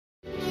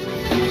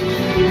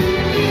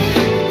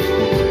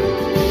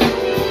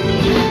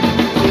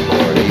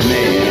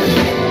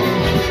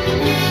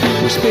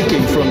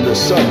from the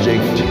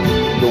subject,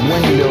 the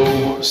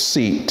window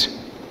seat.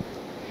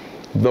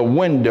 The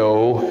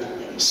window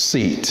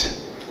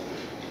seat.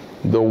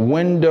 The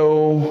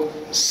window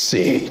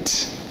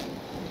seat.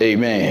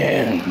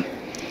 Amen.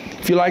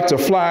 If you like to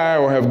fly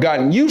or have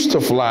gotten used to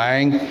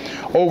flying,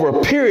 over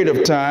a period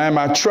of time,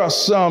 I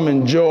trust some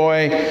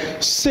enjoy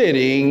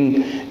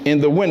sitting in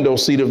the window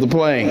seat of the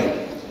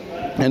plane.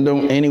 And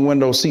any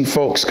window seat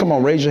folks, come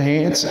on, raise your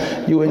hands.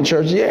 You in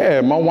church?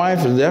 Yeah, my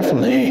wife is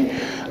definitely.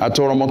 I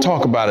told her I'm going to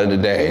talk about it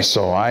today,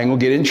 so I ain't going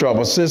to get in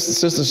trouble.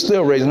 Sister's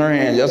still raising her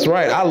hand. That's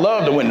right. I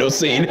love the window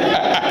seat.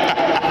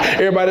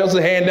 Everybody else's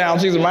hand down.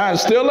 She said,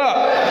 mine's still up.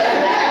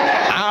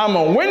 I'm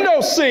a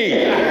window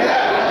seat.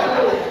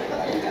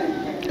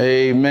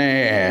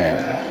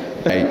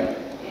 Amen. Hey.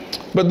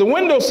 But the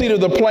window seat of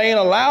the plane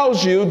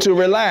allows you to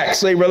relax.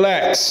 Say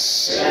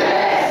relax.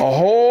 A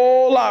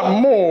whole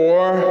lot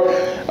more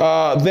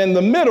than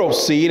the middle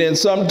seat and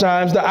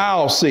sometimes the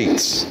aisle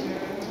seats.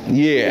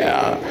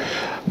 Yeah.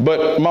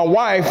 But my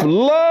wife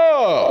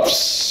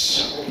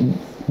loves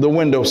the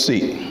window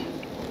seat.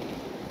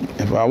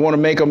 If I want to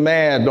make her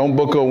mad, don't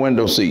book her a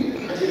window seat.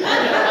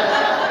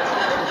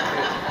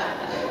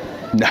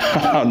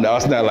 No,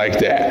 it's not like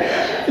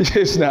that.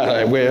 It's not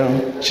like,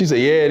 well, she said,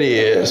 yeah, it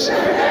is.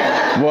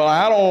 Well,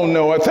 I don't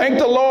know it. Thank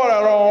the Lord,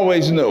 I don't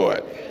always know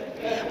it.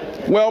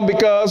 Well,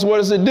 because what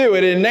does it do?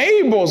 It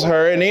enables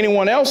her and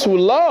anyone else who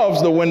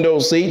loves the window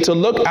seat to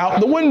look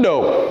out the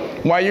window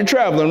while you're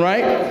traveling,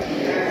 right?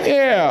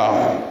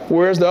 Yeah.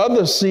 Whereas the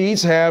other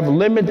seats have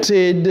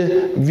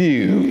limited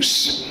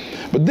views.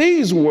 But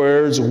these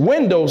words,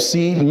 window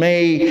seat,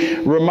 may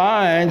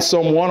remind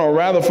someone, or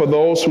rather for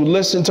those who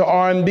listen to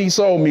R&B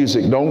soul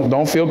music,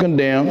 don't feel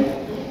condemned.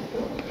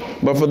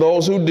 But for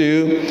those who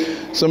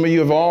do, some of you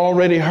have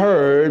already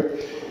heard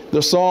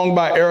the song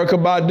by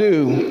Erykah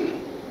Badu.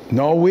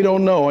 No, we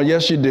don't know her.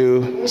 Yes, you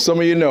do. Some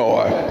of you know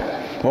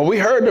her. Well, we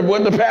heard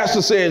what the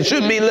pastor said.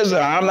 Should be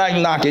listening. I'm not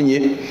knocking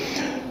you.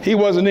 He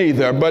wasn't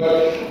either.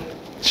 But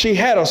she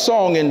had a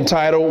song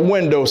entitled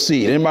Window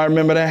Seat. Anybody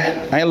remember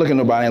that? I ain't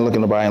looking at nobody.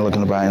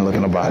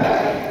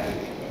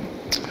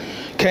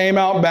 Came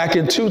out back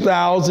in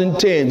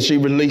 2010. She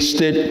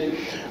released it,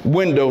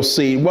 Window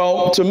Seat.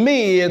 Well, to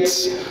me,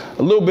 it's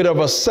a little bit of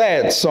a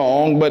sad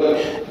song, but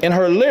in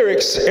her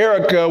lyrics,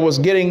 Erykah was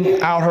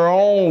getting out her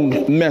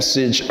own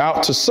message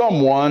out to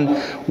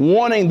someone,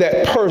 wanting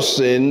that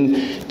person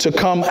to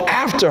come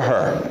after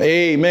her.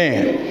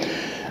 Amen.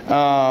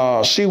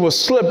 She was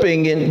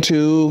slipping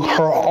into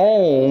her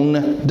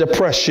own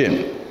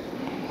depression.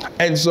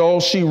 And so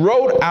she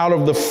wrote out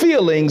of the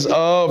feelings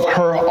of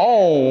her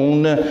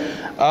own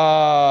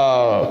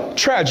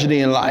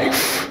tragedy in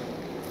life,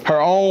 her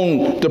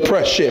own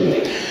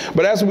depression.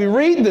 But as we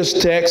read this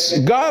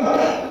text,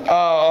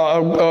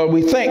 God,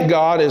 we thank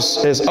God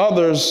as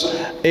others,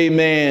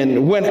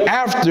 amen, went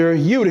after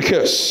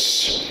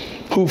Eutychus,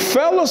 who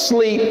fell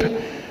asleep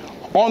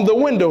on the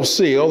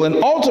windowsill and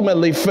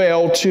ultimately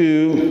fell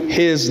to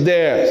his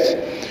death.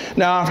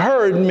 Now, I've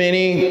heard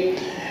many,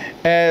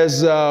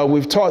 as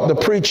we've taught the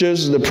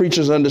preachers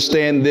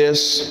understand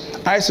this,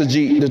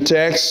 eisegete the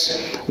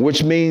text,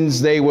 which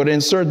means they would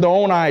insert their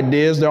own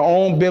ideas, their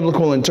own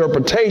biblical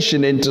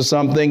interpretation into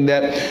something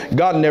that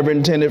God never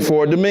intended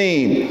for it to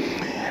mean.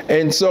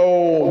 And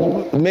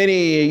so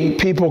many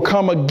people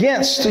come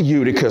against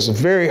Eutychus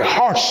very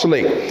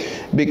harshly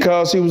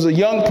because he was a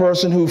young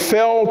person who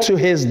fell to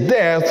his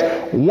death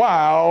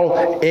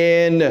while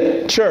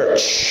in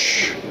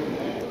church.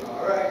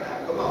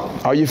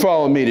 Are you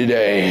following me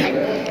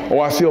today? Oh,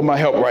 I feel my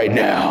help right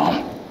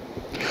now.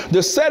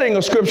 The setting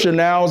of Scripture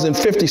now is in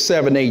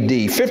 57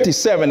 AD.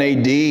 57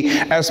 AD,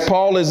 as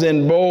Paul is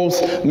in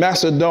both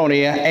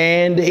Macedonia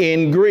and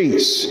in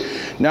Greece.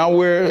 Now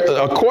we're,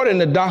 according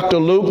to Dr.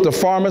 Luke, the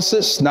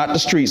pharmacist, not the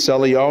street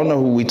seller, y'all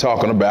know who we're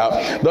talking about,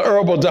 the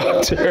herbal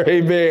doctor,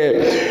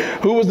 amen,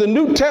 who was the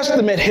New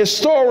Testament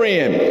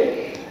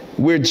historian.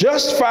 We're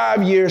just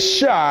 5 years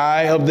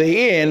shy of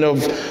the end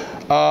of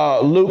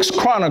Luke's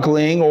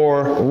chronicling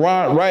or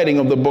writing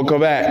of the book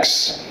of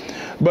Acts.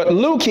 But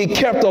Luke, he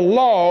kept a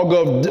log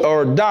of,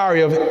 or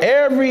diary of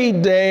every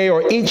day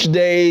or each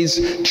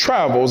day's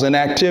travels and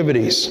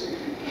activities.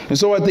 And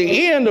so at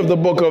the end of the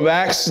book of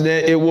Acts,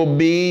 it will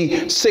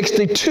be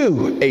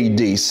 62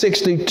 AD,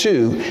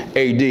 62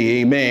 AD,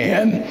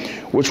 amen,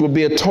 which will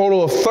be a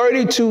total of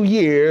 32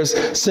 years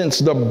since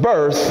the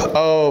birth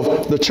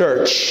of the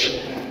church.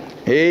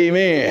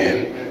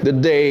 Amen. The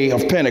day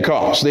of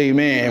Pentecost,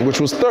 amen, which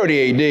was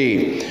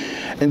 30 AD.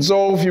 And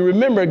so if you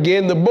remember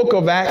again, the book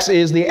of Acts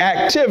is the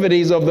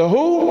activities of the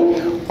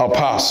who?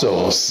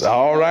 Apostles.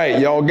 All right,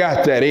 y'all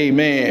got that,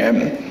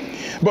 amen.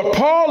 But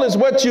Paul is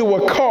what you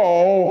would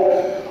call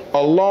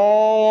a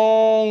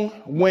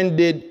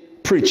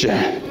long-winded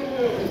preacher.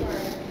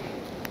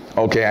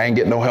 Okay, I ain't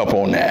getting no help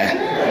on that.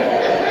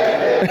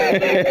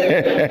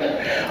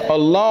 A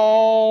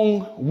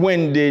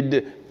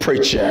long-winded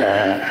preacher.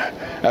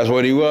 That's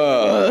what he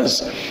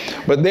was.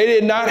 But they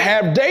did not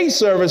have day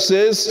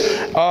services,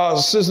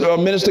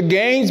 Minister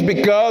Gaines,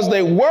 because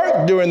they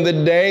worked during the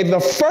day, the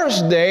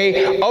first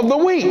day of the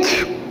week.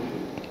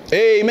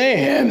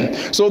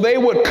 Amen. So they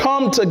would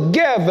come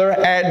together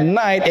at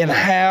night and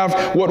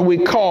have what we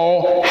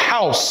call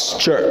house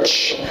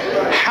church.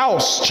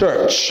 House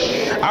church.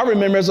 I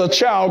remember as a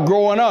child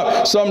growing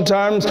up,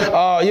 sometimes,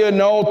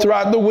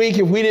 throughout the week,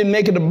 if we didn't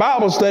make it to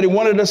Bible study,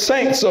 one of the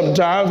saints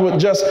sometimes would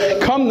just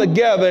come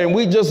together and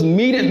we just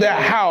meet at their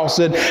house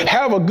and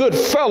have a good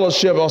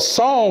fellowship, a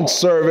song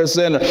service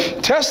and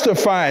a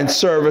testifying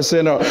service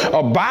and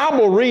a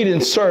Bible reading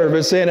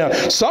service,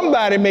 and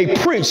somebody may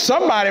preach,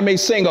 somebody may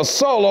sing a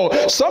solo,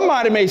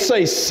 somebody may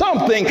say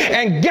something,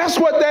 and guess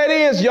what that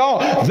is, y'all?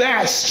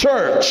 That's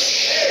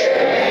church.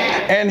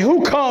 And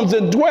who comes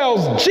and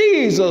dwells?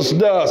 Jesus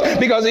does,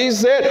 because he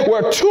said,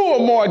 where two or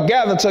more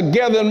gather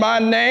together in my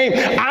name,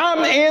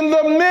 I'm in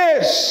the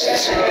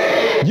midst.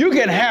 You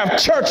can have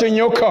church in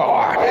your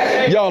car.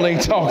 Y'all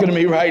ain't talking to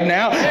me right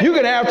now. You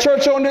can have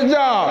church on the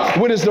job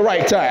when it's the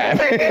right time.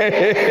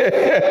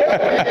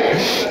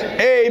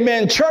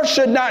 Amen. Church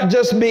should not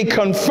just be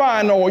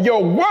confined, or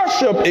your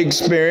worship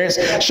experience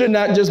should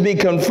not just be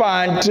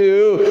confined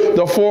to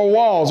the 4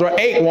 walls or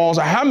 8 walls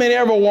or how many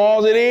ever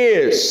walls it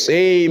is.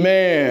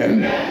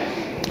 Amen.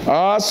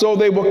 So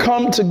they will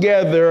come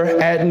together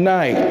at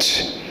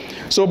night.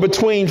 So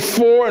between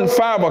 4 and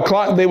 5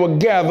 o'clock, they will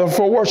gather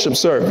for worship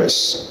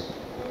service.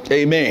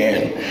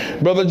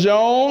 Amen. Brother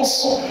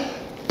Jones,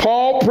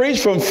 Paul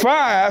preached from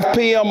 5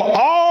 p.m.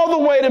 all the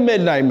way to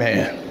midnight,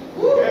 man.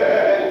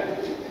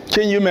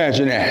 Can you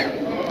imagine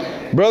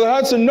that? Brother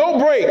Hudson, no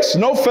breaks,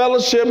 no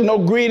fellowship, no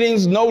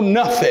greetings, no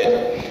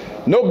nothing.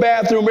 No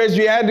bathroom breaks.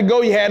 You had to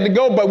go,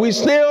 but we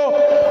still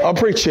are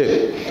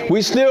preaching.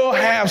 We still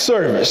have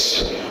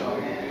service.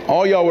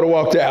 All y'all would have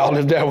walked out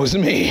if that was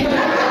me.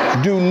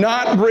 Do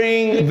not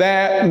bring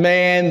that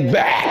man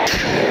back.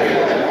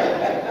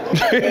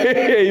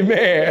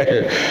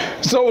 Amen.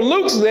 So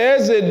Luke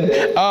says in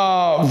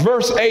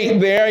verse 8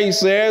 there, he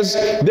says,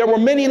 there were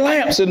many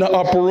lamps in the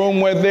upper room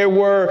where they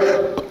were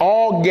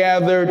all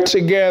gathered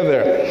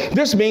together.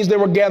 This means they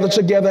were gathered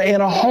together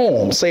in a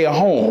home. Say a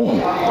home.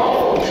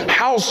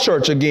 House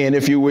church again,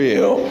 if you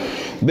will.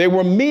 They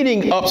were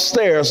meeting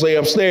upstairs. Say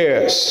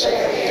upstairs.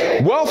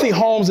 Wealthy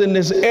homes in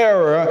this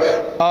era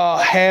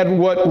had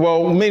what,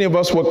 many of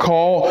us would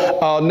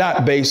call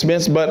not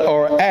basements,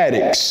 or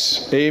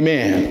attics.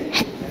 Amen.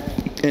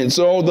 And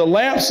so the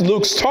lamps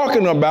Luke's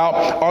talking about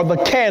are the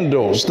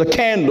candles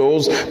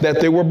that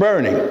they were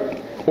burning.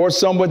 Or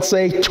some would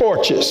say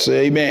torches.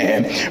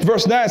 Amen.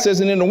 Verse 9 says,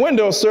 and in the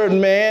window a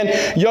certain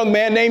young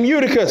man named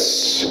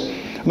Eutychus,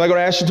 I'm not going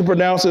to ask you to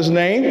pronounce his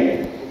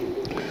name,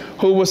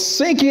 who was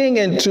sinking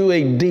into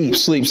a deep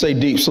sleep. Say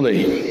deep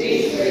sleep.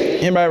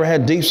 Anybody ever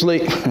had deep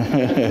sleep?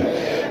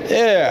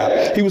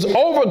 Yeah. He was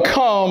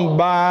overcome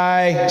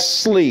by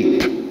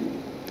sleep.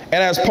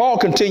 And as Paul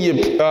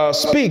continued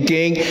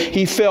speaking,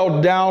 he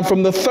fell down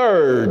from the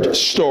 3rd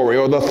story,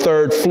 or the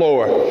 3rd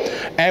floor,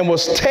 and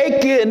was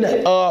taken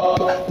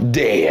up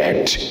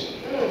dead.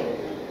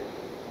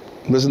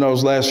 Listen to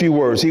those last few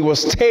words. He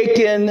was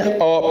taken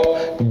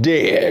up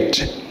dead.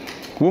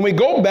 When we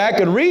go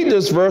back and read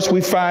this verse, we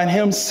find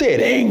him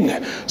sitting.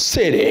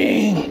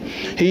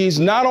 He's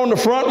not on the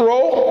front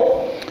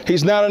row.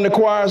 He's not in the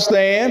choir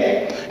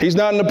stand. He's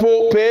not in the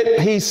pulpit.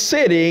 He's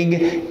sitting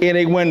in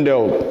a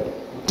window.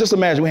 Just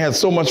imagine we have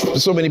so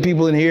many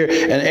people in here,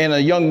 and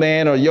a young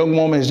man or a young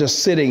woman is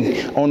just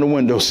sitting on the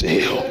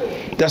windowsill.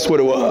 That's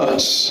what it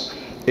was.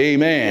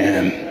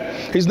 Amen.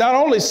 He's not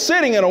only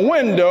sitting in a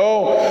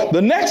window,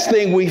 the next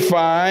thing we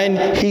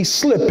find, he's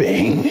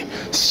slipping.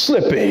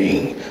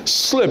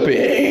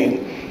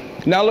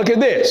 Now look at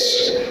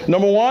this.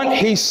 Number 1,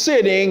 he's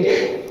sitting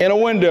in a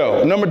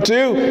window. Number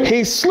 2,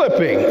 he's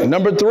slipping.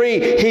 Number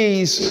 3,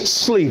 he's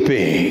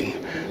sleeping.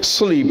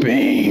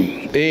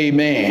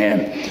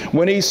 Amen.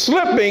 When he's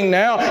slipping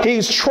now,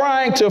 he's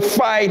trying to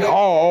fight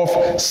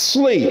off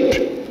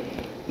sleep.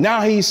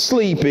 Now he's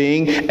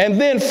sleeping, and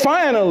then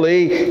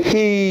finally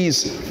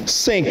he's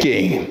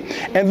sinking.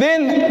 And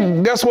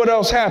then guess what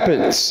else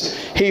happens?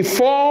 He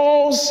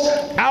falls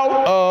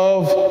out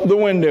of the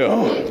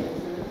window.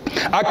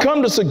 I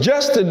come to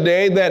suggest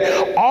today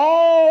that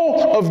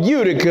all of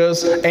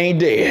Eutychus ain't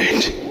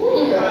dead.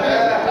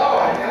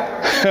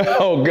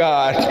 Oh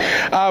God,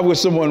 I wish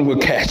someone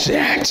would catch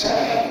that.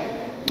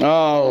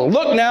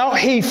 Look now,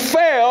 he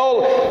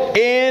fell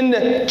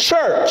in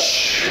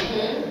church.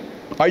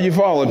 Are you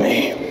following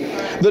me?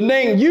 The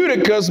name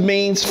Eutychus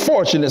means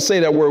fortunate. Say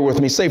that word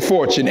with me. Say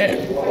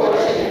fortunate.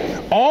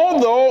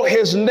 Although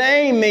his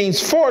name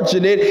means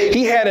fortunate,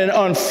 he had an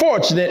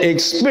unfortunate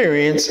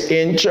experience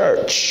in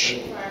church.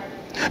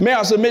 May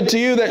I submit to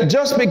you that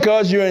just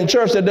because you're in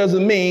church, that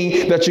doesn't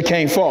mean that you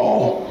can't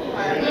fall.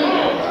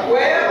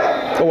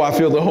 Oh, I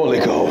feel the Holy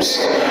Ghost.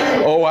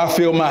 Oh, I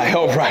feel my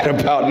help right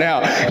about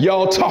now.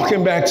 Y'all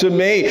talking back to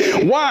me.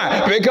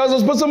 Why? Because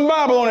let's put some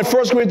Bible on it.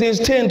 1 Corinthians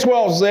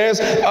 10:12 says,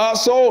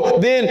 so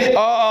then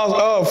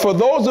for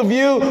those of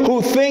you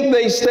who think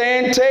they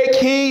stand, take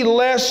heed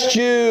lest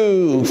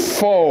you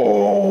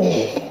fall.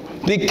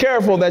 Be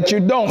careful that you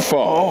don't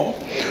fall.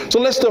 So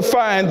let's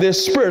define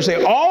this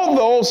spiritually.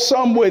 Although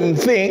some wouldn't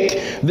think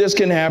this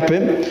can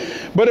happen,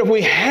 But if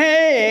we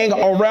hang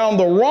around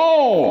the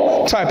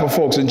wrong type of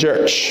folks in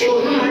church,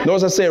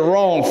 notice I said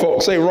wrong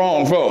folks, say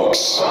wrong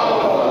folks.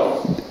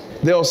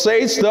 They'll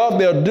say stuff,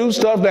 they'll do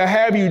stuff, they'll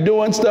have you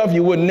doing stuff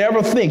you would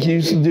never think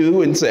you should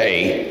do and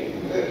say.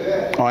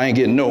 Oh, I ain't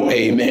getting no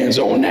amens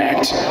on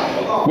that.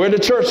 Where the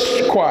church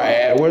choir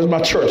at? Where's my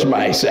church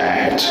mice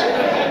at?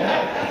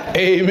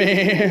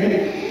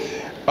 Amen.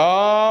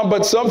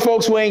 But some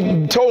folks who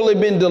ain't totally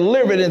been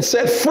delivered and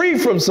set free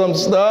from some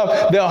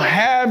stuff, they'll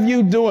have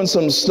you doing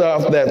some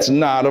stuff that's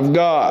not of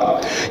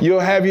God. They'll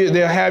have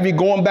you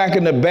going back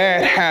into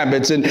bad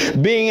habits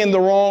and being in the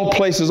wrong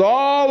places,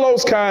 all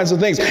those kinds of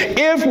things.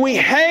 If we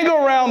hang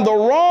around the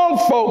wrong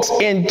folks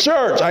in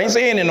church, I ain't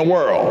saying in the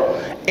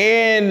world,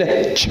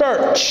 in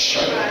church,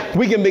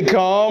 we can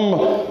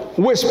become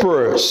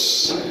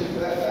whisperers.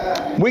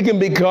 We can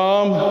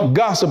become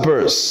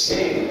gossipers.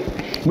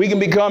 We can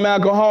become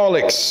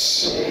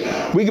alcoholics.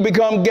 We can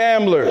become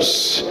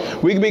gamblers.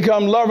 We can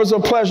become lovers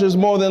of pleasures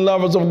more than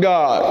lovers of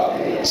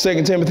God.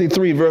 2 Timothy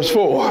 3 verse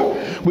 4.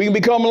 We can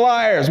become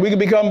liars. We can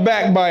become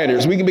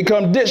backbiters. We can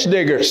become ditch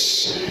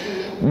diggers.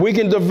 We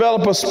can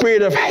develop a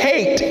spirit of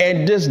hate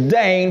and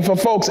disdain for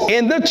folks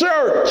in the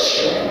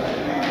church.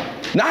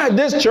 Not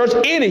this church,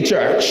 any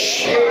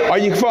church. Are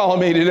you following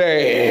me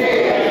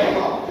today?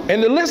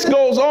 And the list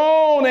goes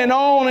on and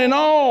on and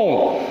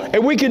on.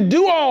 And we can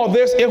do all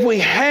this if we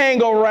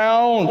hang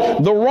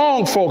around the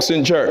wrong folks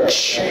in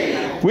church.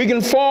 We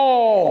can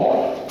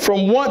fall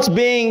from once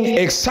being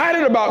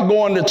excited about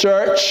going to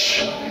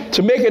church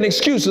to making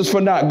excuses for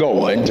not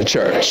going to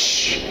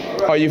church.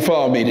 Are you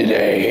following me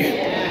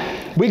today?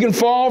 We can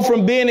fall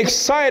from being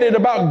excited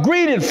about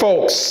greeting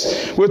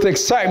folks with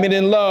excitement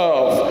and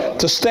love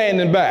to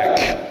standing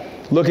back,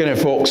 looking at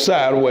folks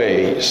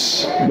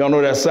sideways. Y'all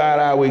know that side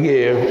eye we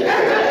give?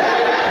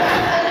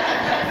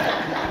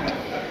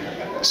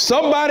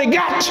 Somebody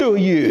got to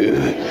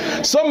you.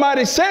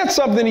 Somebody said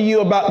something to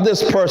you about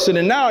this person,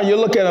 and now you're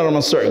looking at them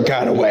a certain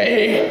kind of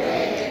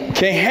way.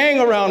 Can't hang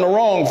around the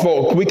wrong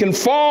folk. We can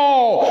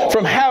fall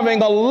from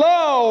having a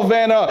love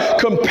and a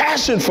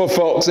compassion for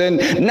folks,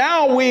 and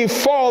now we've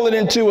fallen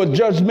into a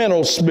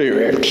judgmental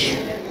spirit.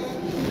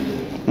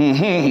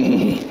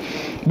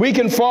 We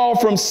can fall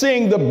from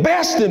seeing the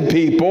best in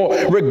people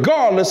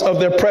regardless of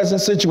their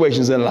present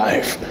situations in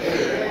life.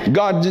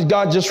 God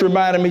just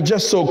reminded me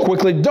just so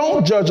quickly,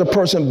 don't judge a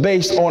person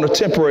based on a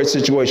temporary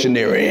situation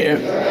they're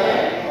in.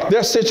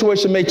 Their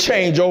situation may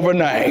change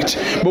overnight,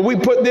 but we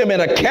put them in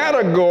a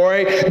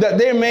category that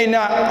they may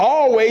not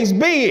always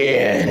be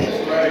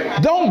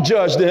in. Don't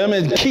judge them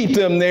and keep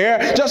them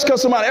there. Just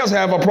because somebody else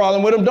have a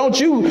problem with them, don't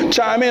you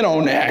chime in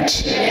on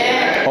that.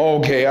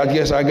 Okay, I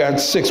guess I got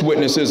 6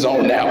 witnesses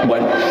on that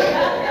one.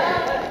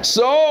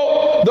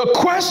 So the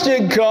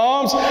question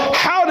comes,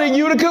 how did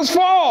Eutychus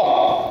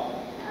fall?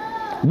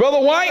 Brother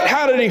White,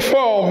 how did he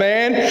fall,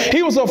 man?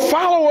 He was a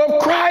follower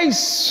of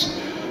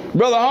Christ.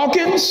 Brother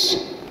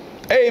Hawkins,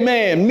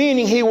 amen,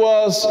 meaning he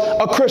was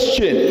a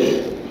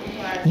Christian.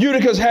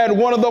 Eutychus had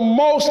one of the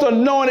most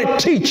anointed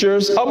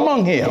teachers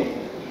among him.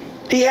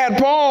 He had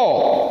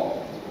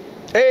Paul.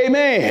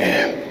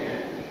 Amen.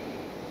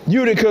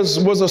 Eutychus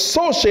was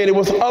associated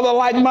with other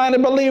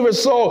like-minded believers.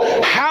 So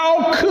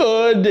how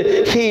could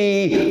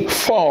he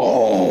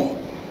fall?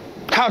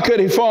 How could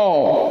he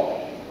fall?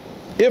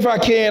 If I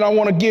can, I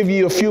want to give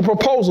you a few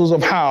proposals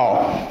of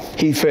how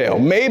he fell.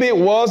 Maybe it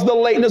was the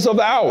lateness of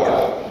the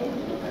hour.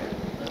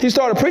 He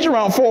started preaching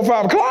around 4 or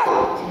 5 o'clock,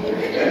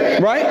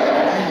 right?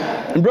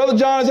 And Brother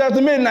John is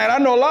after midnight. I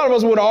know a lot of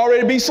us would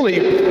already be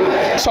asleep.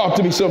 Talk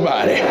to me,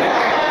 somebody.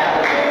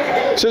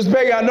 Sister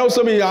Peggy, I know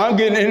some of you, I'm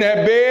getting in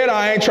that bed.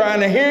 I ain't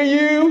trying to hear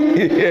you.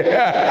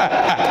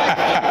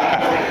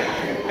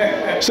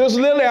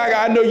 Sister Lily,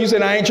 I know you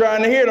said I ain't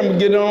trying to hear them.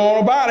 Getting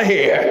on out of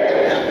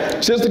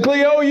here. Sister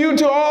Cleo, you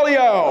to all of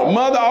y'all.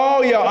 Mother,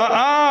 all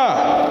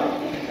y'all.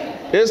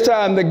 It's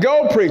time to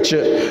go,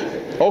 preacher.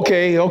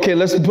 Okay,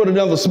 let's put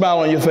another smile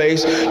on your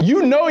face.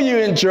 You know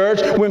you're in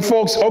church when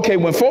folks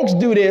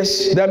do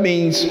this, that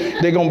means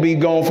they're going to be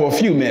gone for a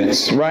few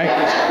minutes, right?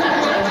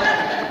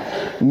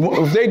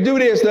 If they do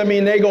this, that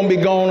means they're going to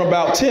be gone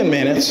about 10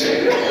 minutes.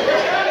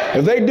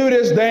 If they do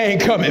this, they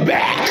ain't coming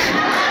back.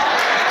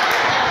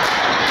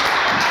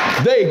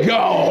 They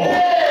gone.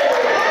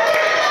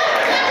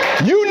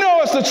 You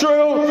know it's the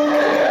truth.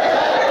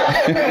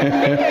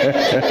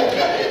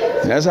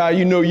 That's how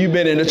you know you've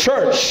been in the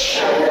church.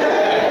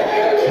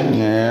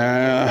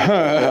 Yeah.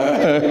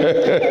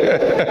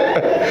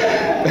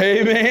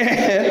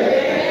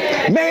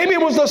 Amen. Maybe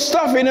it was the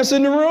stuffiness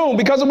in the room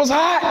because it was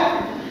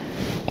hot.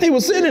 He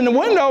was sitting in the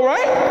window,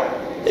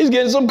 right? He's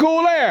getting some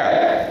cool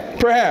air,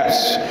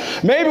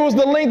 perhaps. Maybe it was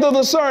the length of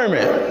the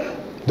sermon.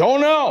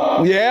 Don't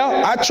know.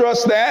 Yeah, I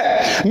trust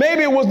that.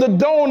 Maybe it was the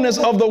dullness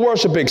of the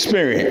worship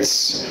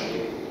experience.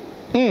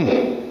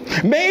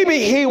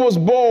 Maybe he was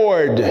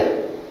bored.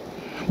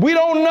 We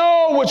don't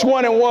know which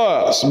one it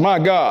was, my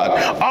God.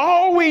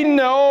 All we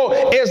know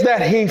is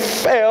that he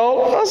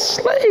fell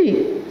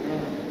asleep.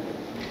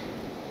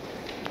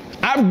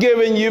 I've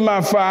given you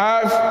my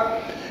 5,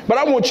 but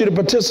I want you to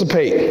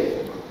participate.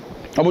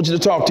 I want you to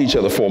talk to each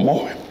other for a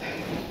moment.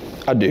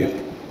 I do.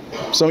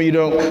 Some of you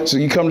don't. So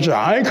you come to church.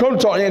 I ain't come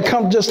to talk. Yeah,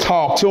 come just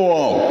talk to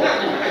them.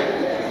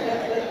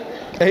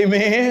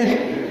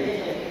 Amen.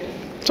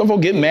 Some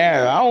folks get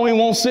mad. I don't even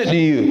want to sit to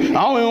you.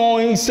 I don't even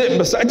want to sit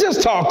beside.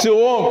 Just talk to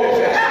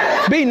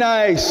them. Be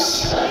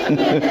nice.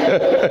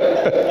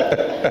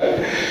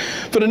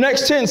 For the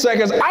next 10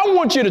 seconds, I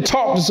want you to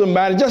talk to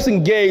somebody, just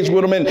engage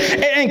with them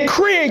and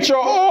create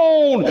your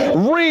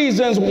own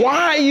reasons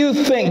why you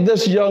think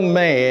this young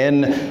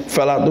man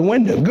fell out the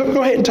window.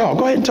 Go ahead and talk.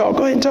 Go ahead and talk.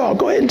 Go ahead and talk.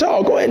 Go ahead and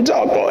talk. Go ahead and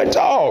talk. Go ahead and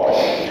talk.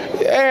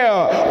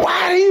 Yeah.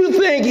 Why do you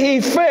think he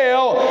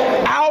fell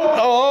out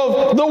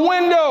of the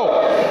window?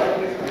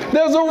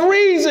 There's a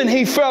reason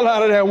he fell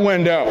out of that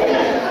window.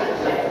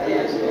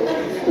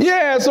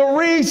 Yeah, it's a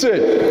reason.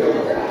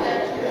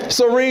 It's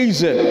a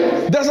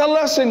reason. There's a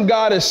lesson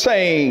God is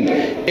saying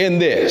in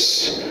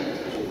this.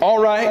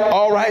 All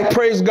right,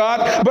 praise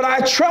God. But I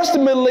trust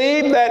and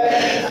believe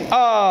that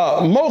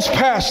most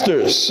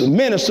pastors,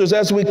 ministers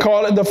as we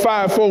call it, the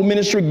fivefold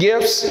ministry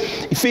gifts,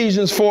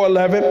 Ephesians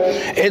 4:11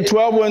 and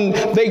 12, when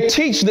they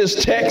teach this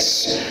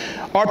text,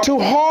 are too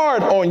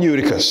hard on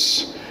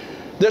Eutychus.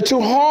 They're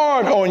too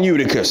hard on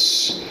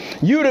Eutychus.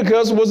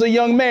 Eutychus was a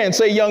young man.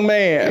 Say young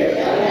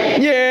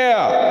man.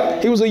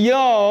 Yeah, he was a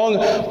young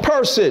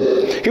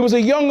person. He was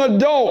a young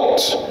adult,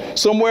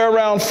 somewhere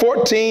around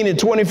 14 and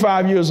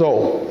 25 years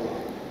old.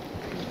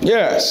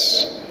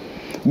 Yes.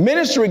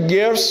 Ministry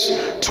gifts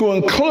to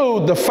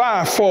include the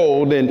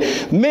fivefold, and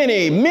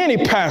many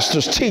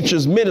pastors,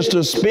 teachers,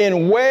 ministers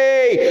spend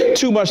way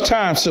too much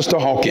time, Sister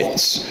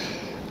Hawkins.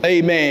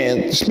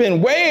 Amen.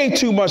 Spend way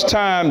too much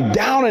time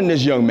downing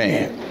this young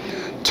man.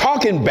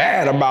 Talking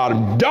bad about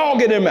him,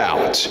 dogging him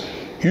out.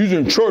 He's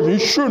in church, he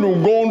shouldn't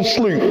have gone to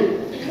sleep.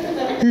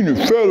 He done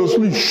fell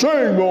asleep,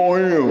 shame on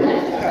him.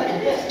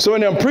 So when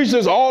them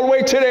preachers all the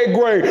way to their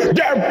grave,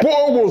 that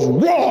boy was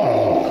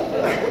wrong.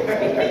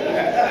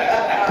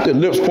 The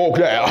lips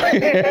poked out.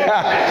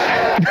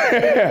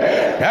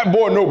 That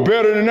boy no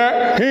better than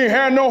that. He ain't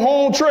had no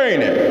home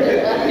training.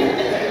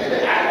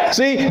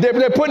 See,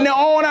 they're putting their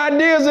own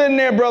ideas in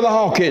there, Brother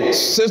Hawkins,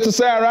 Sister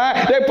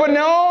Sarah. They're putting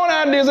their own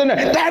ideas in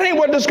there. That ain't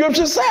what the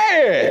scripture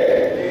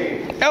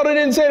said. Elder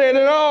didn't say that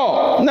at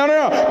all. No.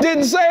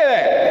 Didn't say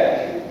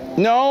that.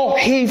 No,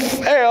 he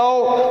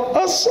fell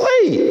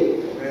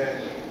asleep.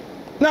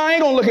 Now, I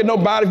ain't going to look at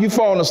nobody if you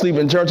falling asleep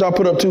in church. I'll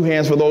put up 2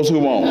 hands for those who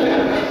won't.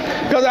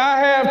 Because I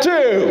have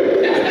too.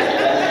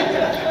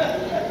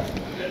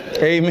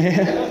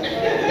 Amen.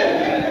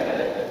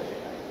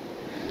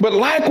 But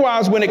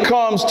likewise, when it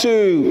comes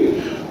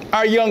to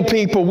our young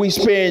people, we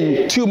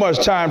spend too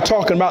much time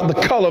talking about the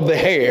color of the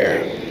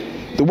hair,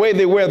 the way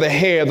they wear the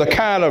hair, the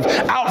kind of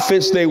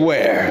outfits they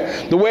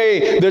wear, the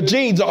way the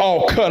jeans are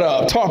all cut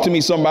up. Talk to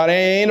me, somebody.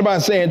 Ain't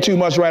nobody saying too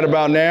much right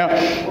about now.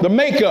 The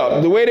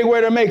makeup, the way they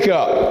wear their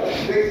makeup,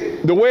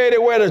 the way they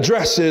wear the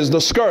dresses,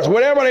 the skirts,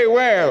 whatever they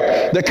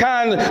wear,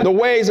 the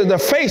ways that the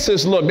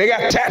faces look. They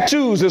got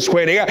tattoos this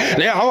way.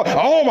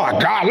 Oh my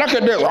God, look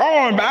at this.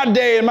 Oh, in my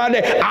day.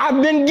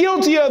 I've been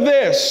guilty of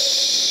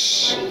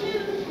this.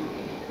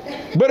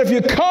 But if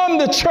you come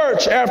to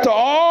church after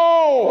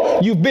all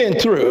you've been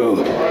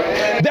through,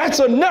 that's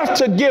enough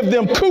to give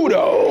them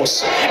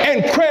kudos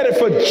and credit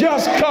for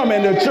just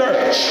coming to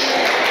church.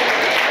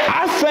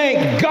 I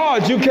thank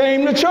God you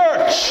came to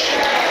church.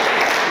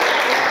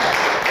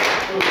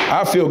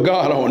 I feel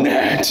God on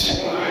that.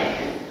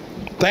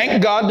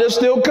 Thank God they're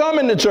still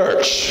coming to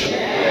church.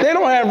 They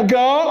don't have to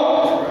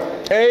come.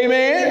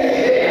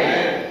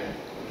 Amen.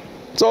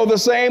 So the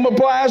same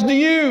applies to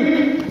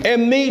you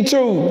and me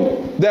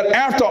too, that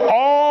after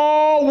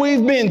all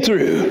we've been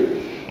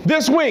through,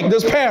 this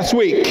past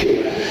week,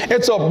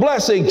 it's a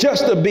blessing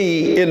just to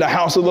be in the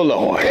house of the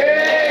Lord.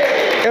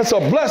 It's a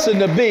blessing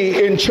to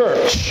be in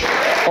church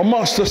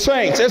amongst the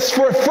saints. It's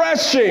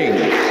refreshing.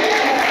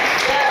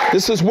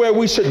 This is where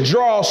we should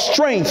draw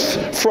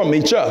strength from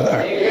each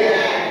other.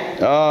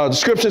 The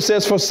scripture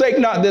says, forsake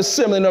not the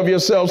assembling of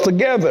yourselves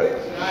together,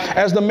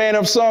 as the manner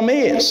of some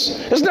is.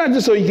 It's not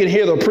just so you can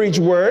hear the preached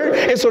word.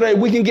 It's so that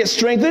we can get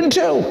strengthened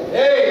too.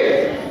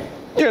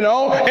 You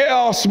know,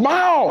 a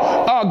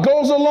smile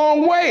goes a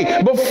long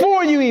way.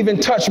 Before you even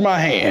touch my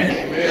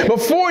hand,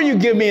 before you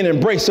give me an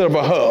embrace of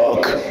a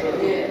hug,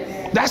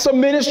 that's a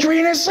ministry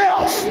in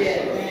itself.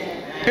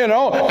 You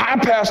know, our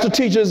pastor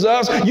teaches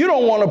us, you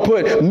don't want to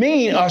put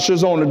mean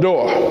ushers on the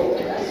door.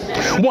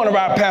 One of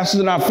our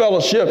pastors in our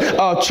fellowship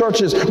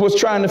churches was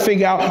trying to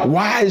figure out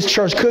why his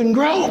church couldn't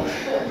grow.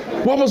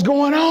 What was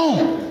going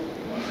on?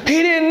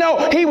 He didn't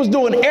know. He was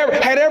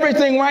had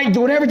everything right,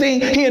 doing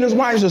everything. He and his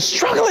wives were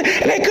struggling,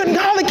 and they couldn't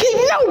hardly keep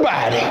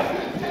nobody.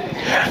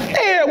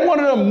 They had one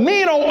of them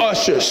mean old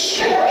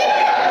ushers.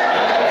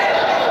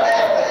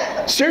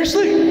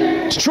 Seriously?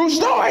 It's a true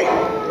story.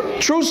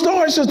 True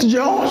story, Sister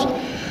Jones.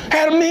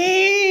 Had a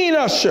mean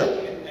usher.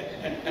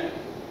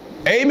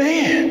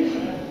 Amen.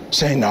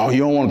 Saying, no, you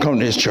don't want to come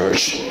to this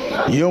church.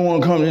 You don't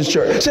want to come to this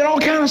church. Said all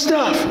kind of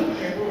stuff.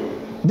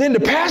 Then the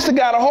pastor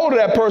got a hold of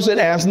that person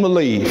and asked him to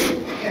leave.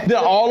 Then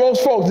all those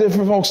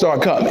different folks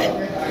start coming.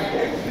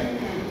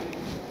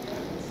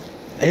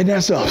 Isn't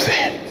that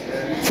something?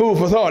 Food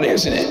for thought,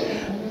 isn't it?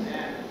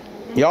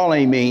 Y'all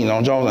ain't mean,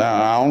 don't y'all?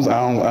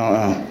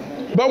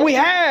 But we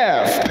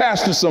have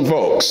pastored some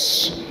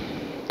folks.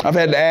 I've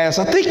had to ask,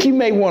 I think you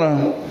may want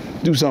to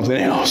do something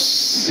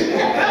else.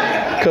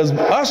 Because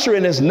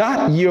ushering is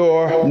not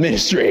your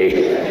ministry.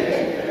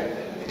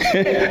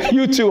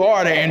 You too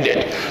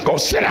hard-handed. Go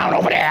sit down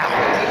over there.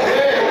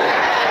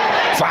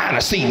 Find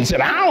a seat and sit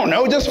down. I don't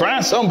know, just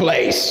find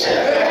someplace.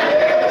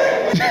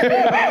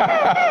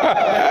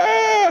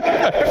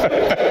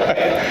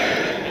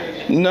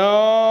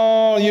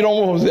 No, you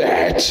don't want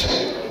that.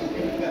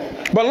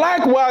 But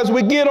likewise,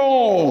 we get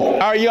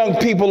on our young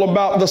people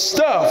about the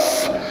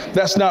stuff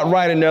that's not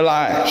right in their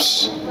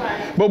lives.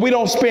 But we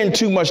don't spend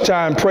too much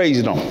time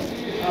praising them.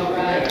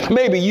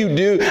 Maybe you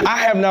do. I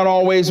have not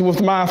always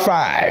with my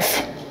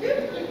 5.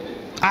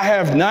 I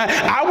have not.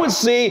 I would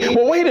say,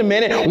 well, wait a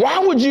minute. Why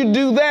would you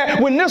do that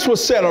when this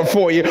was set up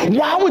for you?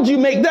 Why would you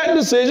make that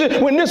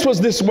decision when this was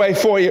this way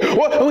for you?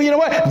 Well, you know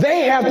what?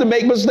 They have to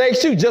make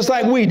mistakes too, just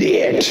like we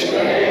did.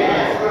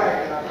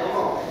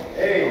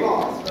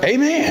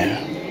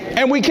 Amen.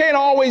 And we can't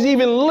always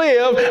even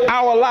live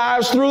our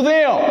lives through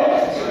them.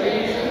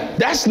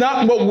 That's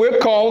not what we're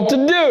called to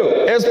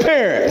do as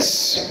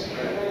parents.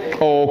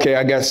 Oh, okay,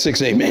 I got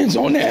 6 amens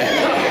on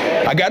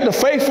that. I got the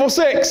faithful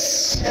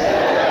 6.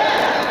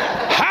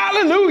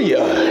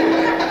 Hallelujah.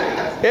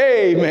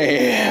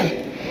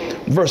 Amen.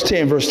 Verse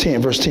 10,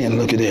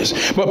 look at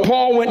this. But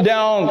Paul went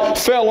down,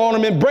 fell on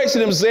him, embraced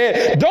him, and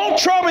said, don't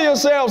trouble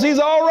yourselves. He's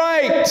all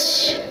right.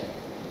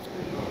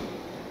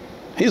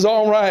 He's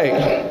all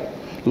right.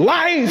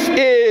 Life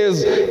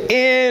is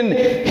in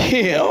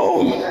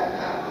him.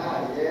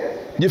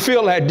 You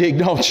feel that, Dick,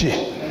 don't you?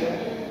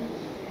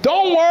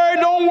 Don't worry.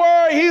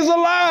 He's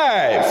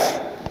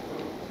alive.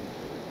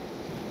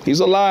 He's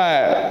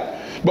alive.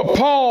 But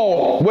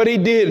Paul, what he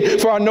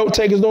did, for our note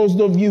takers, those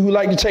of you who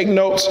like to take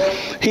notes,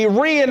 he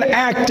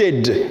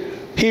reenacted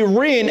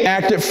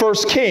 1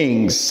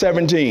 Kings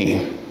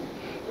 17,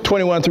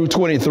 21 through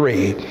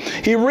 23.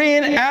 He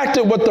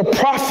reenacted what the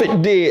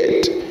prophet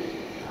did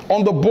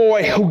on the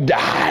boy who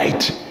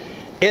died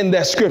in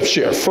that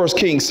scripture, 1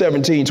 Kings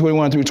 17,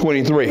 21 through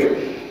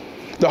 23.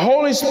 The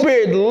Holy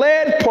Spirit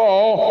led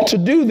Paul to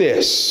do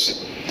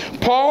this.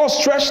 Paul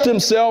stretched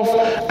himself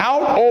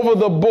out over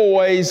the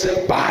boy's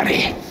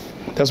body.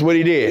 That's what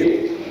he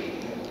did.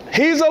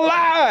 He's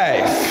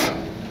alive.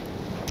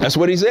 That's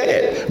what he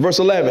said. Verse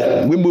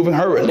 11. We're moving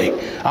hurriedly.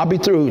 I'll be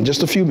through in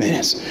just a few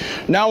minutes.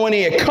 Now when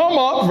he had come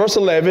up, verse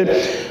 11,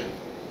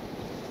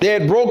 they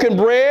had broken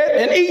bread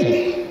and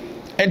eaten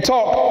and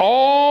talked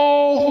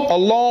all a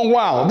long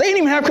while. They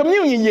didn't even have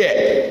communion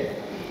yet.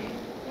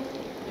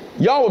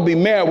 Y'all would be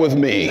mad with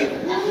me.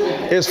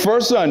 It's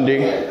first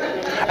Sunday,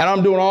 and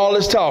I'm doing all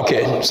this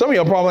talking. Some of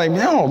y'all probably like,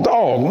 no,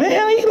 dog,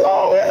 man, eat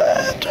long.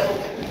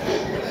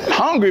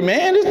 Hungry,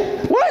 man.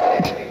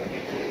 What?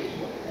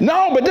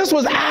 No, but this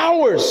was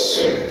hours.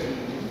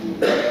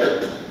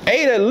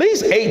 At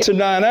least 8 to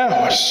 9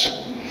 hours.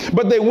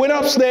 But they went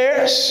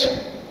upstairs.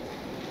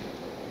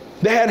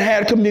 They hadn't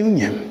had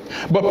communion.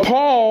 But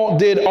Paul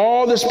did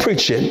all this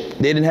preaching.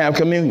 They didn't have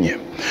communion.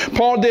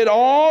 Paul did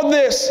all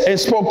this and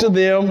spoke to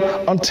them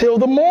until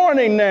the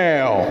morning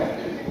now.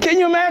 Can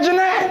you imagine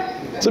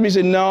that? Somebody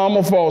said, no, I'm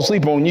going to fall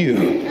asleep on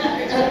you.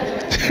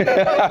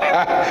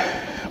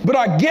 But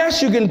I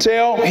guess you can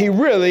tell he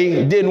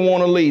really didn't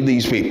want to leave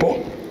these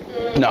people.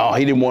 No,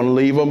 he didn't want to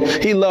leave them.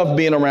 He loved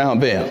being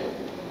around them.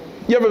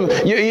 You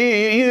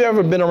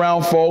ever been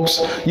around folks,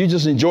 you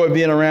just enjoy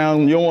being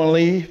around, you don't want to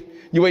leave?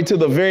 You wait till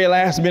the very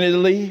last minute to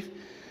leave?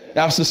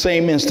 That's the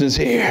same instance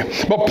here.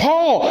 But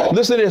Paul,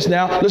 listen to this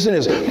now, listen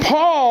to this.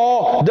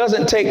 Paul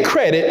doesn't take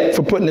credit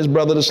for putting his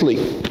brother to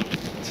sleep.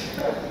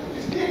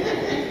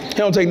 He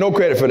don't take no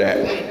credit for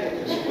that.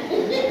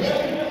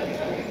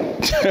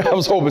 I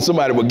was hoping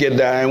somebody would get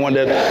that. I want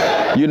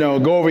that,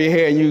 go over your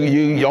head.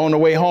 You on the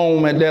way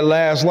home at that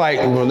last light,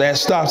 that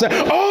stop sign.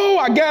 Oh,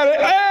 I got it.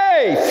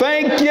 Hey,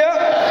 thank you.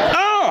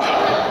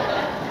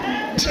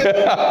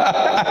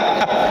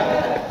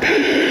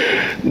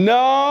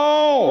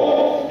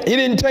 No, he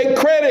didn't take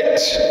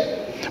credit.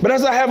 But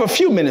as I have a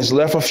few minutes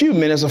left, I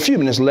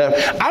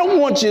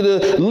want you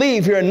to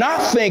leave here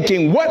not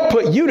thinking what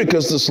put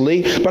Eutychus to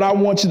sleep, but I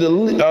want you to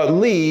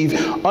leave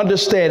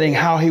understanding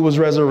how he was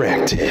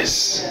resurrected.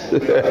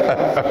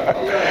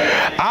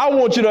 I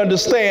want you to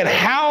understand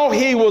how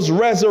he was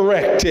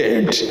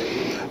resurrected.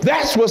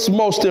 That's what's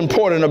most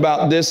important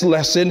about this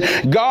lesson.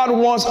 God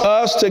wants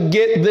us to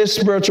get this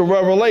spiritual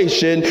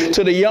revelation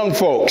to the young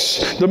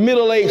folks, the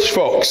middle-aged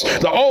folks,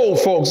 the old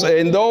folks,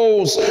 and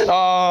those who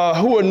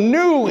are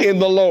new in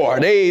the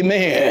Lord.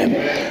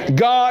 Amen.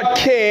 God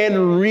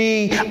can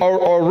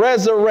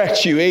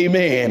resurrect you.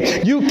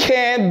 Amen. You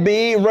can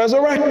be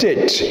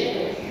resurrected.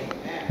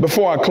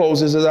 Before I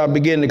close this, as I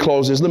begin to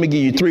close this, let me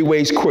give you 3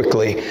 ways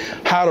quickly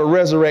how to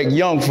resurrect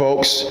young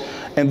folks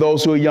and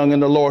those who are young in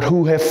the Lord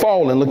who have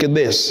fallen. Look at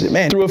this.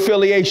 Man, through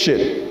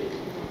affiliation.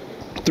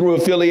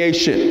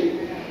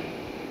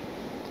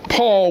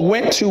 Paul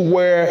went to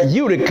where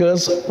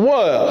Eutychus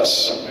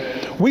was.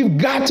 We've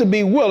got to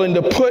be willing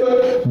to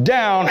put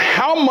down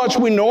how much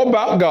we know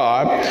about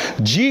God,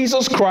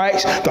 Jesus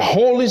Christ, the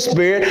Holy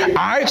Spirit,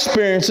 our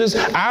experiences,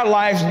 our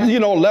lives,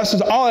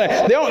 lessons, all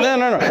that.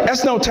 No.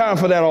 That's no time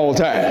for that all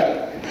the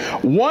time.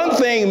 One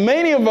thing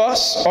many of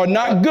us are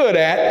not good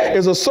at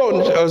is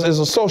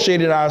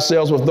associating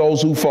ourselves with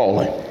those who've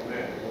fallen,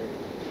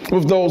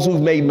 with those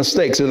who've made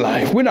mistakes in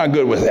life. We're not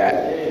good with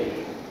that.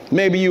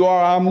 Maybe you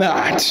are, I'm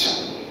not.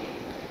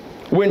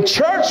 When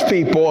church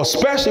people,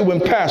 especially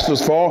when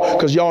pastors fall,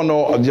 because y'all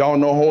know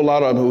a whole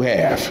lot of them who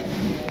have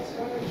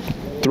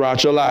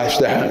throughout your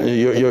lifestyle,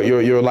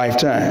 your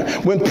lifetime.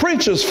 When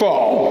preachers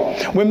fall,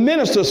 when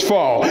ministers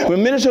fall,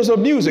 when ministers of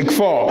music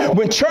fall,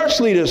 when church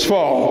leaders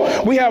fall,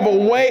 we have a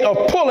way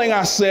of pulling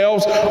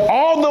ourselves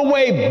all the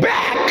way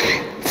back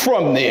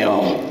from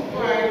them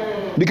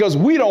because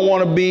we don't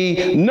want to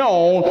be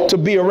known to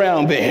be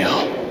around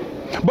them.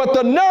 But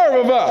the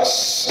nerve of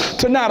us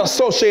to not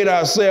associate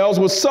ourselves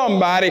with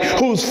somebody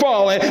who's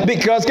fallen,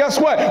 because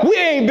guess what? We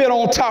ain't been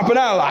on top of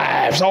our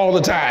lives all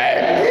the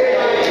time.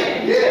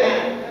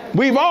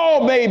 We've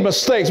all made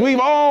mistakes. We've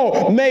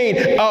all made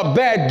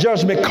bad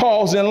judgment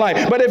calls in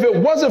life. But if it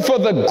wasn't for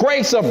the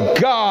grace of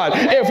God,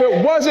 if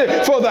it wasn't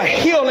for the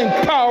healing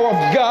power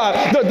of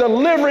God, the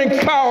delivering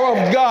power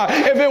of God,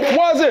 if it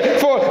wasn't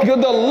for the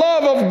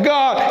love of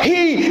God,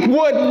 He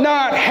would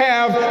not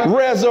have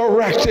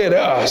resurrected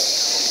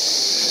us.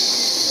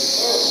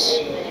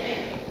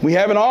 We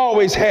haven't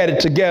always had it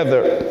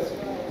together.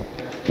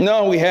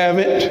 No, we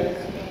haven't.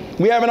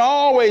 We haven't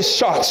always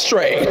shot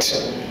straight.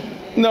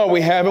 No, we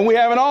haven't. We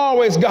haven't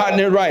always gotten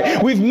it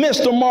right. We've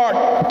missed the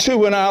mark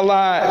too in our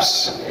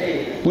lives.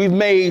 We've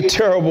made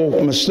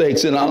terrible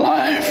mistakes in our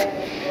life.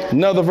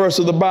 Another verse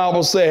of the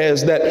Bible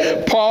says that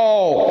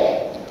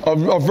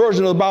a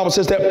version of the Bible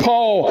says that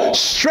Paul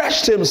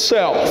stretched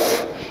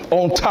himself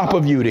on top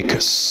of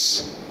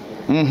Eutychus.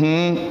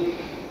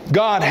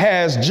 God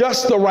has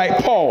just the right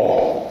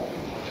Paul,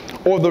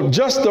 or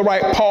just the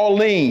right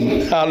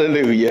Pauline,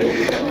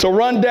 hallelujah, to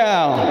run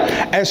down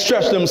and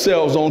stretch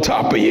themselves on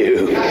top of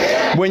you.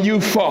 When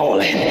you've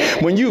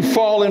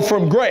fallen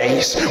from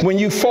grace, when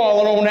you've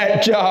fallen on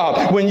that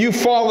job, when you've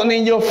fallen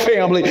in your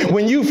family,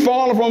 when you've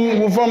fallen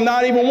from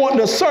not even wanting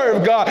to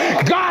serve God,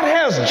 God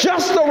has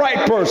just the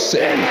right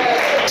person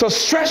to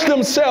stretch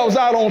themselves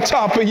out on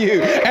top of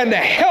you and to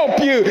help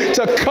you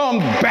to come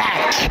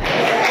back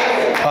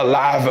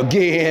alive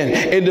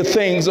again in the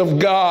things of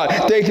God.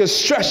 They can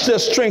stretch their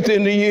strength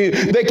into you.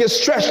 They can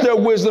stretch their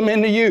wisdom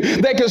into you.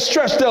 They can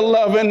stretch their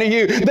love into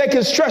you. They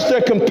can stretch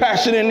their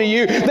compassion into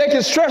you. They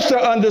can stretch their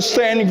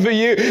understanding for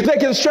you. They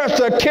can stretch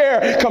their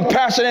care,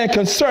 compassion, and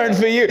concern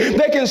for you.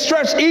 They can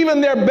stretch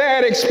even their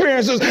bad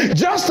experiences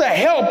just to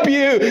help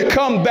you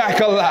come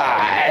back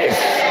alive.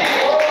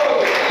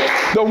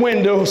 The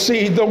window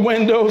seat.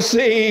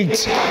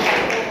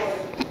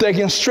 They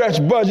can stretch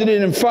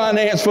budgeting and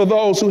finance for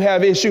those who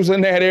have issues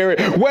in that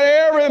area.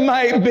 Wherever it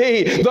might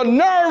be, the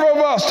nerve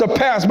of us to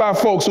pass by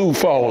folks who've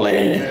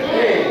fallen.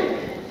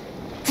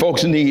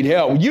 Folks need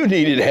help. You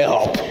needed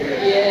help.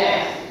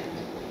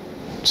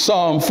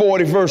 Psalm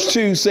 40 verse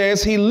 2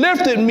 says, He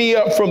lifted me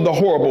up from the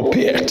horrible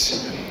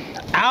pit,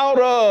 out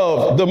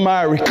of the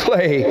miry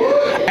clay,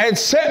 and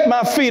set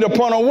my feet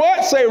upon a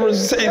what? Say, what?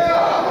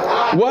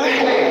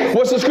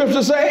 What's the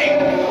scripture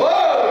say?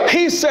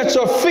 He sets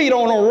your feet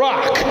on a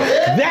rock.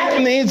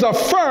 That means a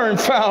firm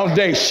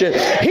foundation.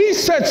 He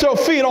sets your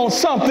feet on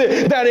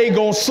something that ain't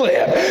gonna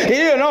slip.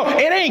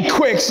 It ain't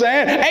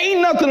quicksand. Ain't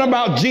nothing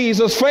about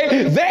Jesus'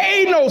 faith. There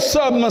ain't no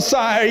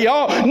sub-Messiah,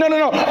 y'all.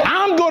 No.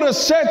 I'm gonna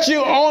set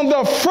you on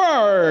the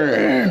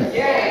firm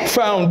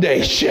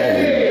foundation.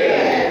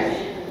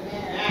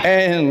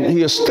 And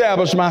He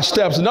established my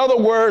steps. In other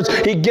words,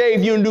 He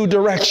gave you new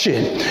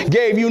direction,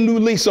 gave you new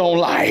lease on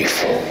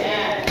life.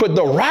 Put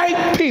the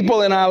right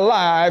people in our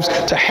lives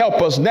to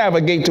help us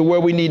navigate to where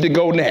we need to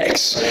go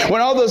next.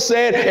 When others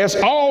said, it's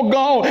all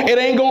gone, it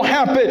ain't going to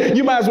happen,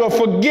 you might as well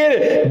forget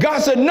it. God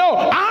said, no,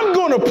 I'm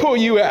going to pull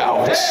you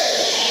out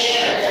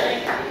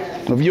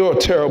of your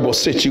terrible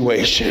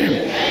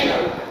situation.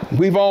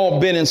 We've all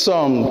been in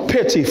some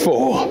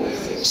pitiful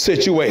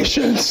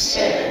situations.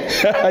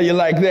 You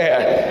like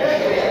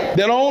that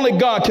only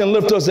God can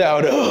lift us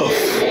out of.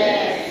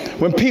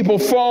 When people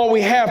fall,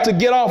 we have to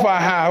get off our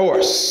high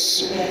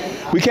horse.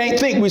 We can't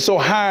think we're so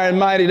high and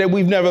mighty that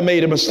we've never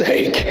made a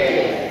mistake.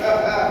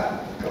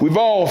 We've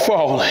all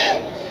fallen.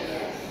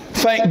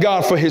 Thank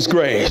God for His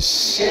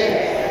grace.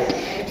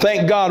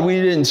 Thank God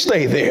we didn't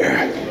stay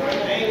there.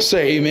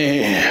 Say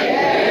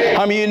amen.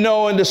 How many of you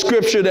know in the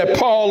scripture that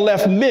Paul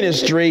left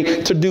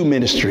ministry to do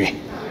ministry?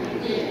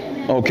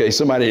 Okay,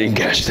 somebody didn't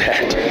catch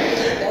that.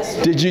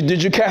 Did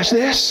you catch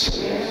this?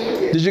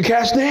 Did you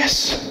catch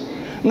this?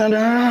 No.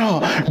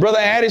 Brother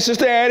Addie,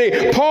 Sister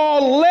Addie,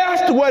 Paul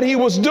left what he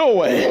was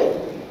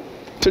doing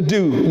to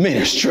do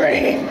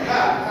ministry.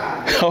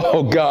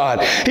 Oh,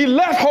 God. He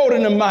left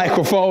holding the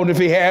microphone if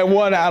he had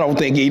one. I don't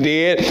think he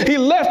did. He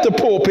left the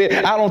pulpit.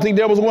 I don't think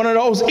there was one of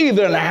those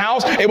either in the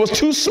house. It was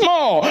too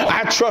small.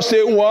 I trust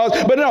it was.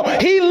 But no,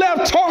 he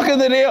left talking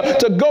to them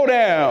to go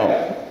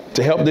down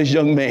to help this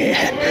young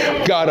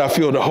man. God, I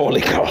feel the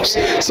Holy Ghost.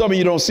 Some of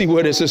you don't see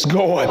where this is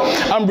going.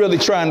 I'm really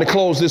trying to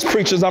close this,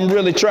 preachers. I'm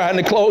really trying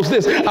to close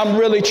this. I'm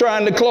really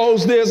trying to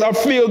close this. I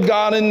feel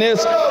God in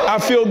this. I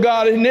feel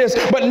God in this.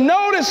 But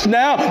notice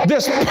now,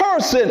 this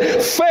person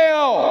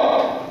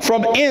fell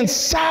from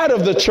inside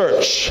of the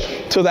church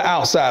to the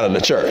outside of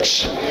the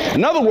church.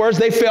 In other words,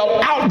 they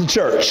fell out the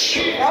church.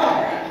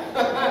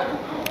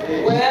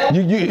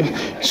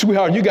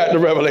 Sweetheart, you got the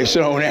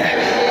revelation on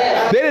that.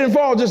 They didn't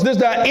fall just this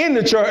down in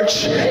the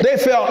church. They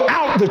fell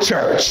out the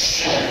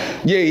church.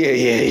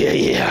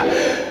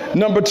 Yeah.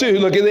 Number two,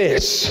 look at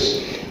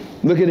this.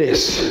 Look at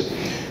this.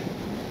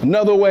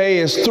 Another way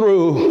is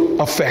through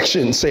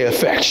affection. Say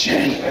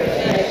affection.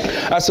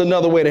 That's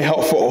another way to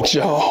help folks,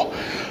 y'all.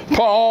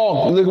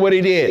 Paul, look what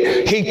he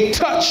did. He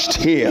touched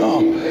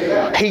him.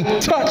 He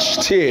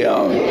touched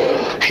him.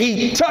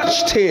 He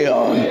touched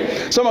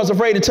him. Someone's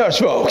afraid to touch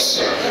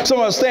folks.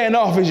 Someone's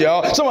standoffish,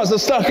 y'all. Someone's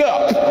stuck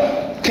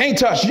up. Can't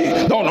touch you.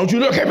 Don't you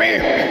look at me.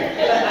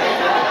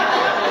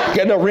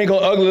 Got that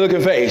wrinkled, ugly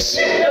looking face.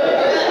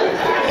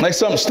 Like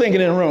something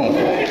stinking in the room.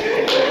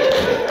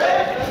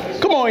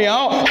 Come on,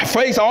 y'all.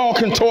 Face all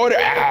contorted.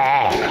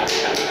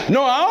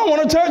 No, I don't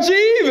want to touch you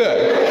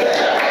either.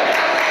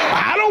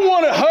 I don't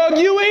want to hug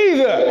you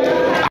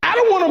either. I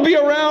don't want to be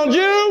around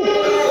you.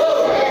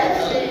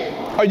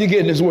 Are you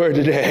getting this word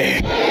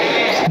today?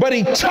 But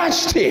he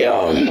touched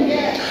him.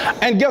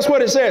 And guess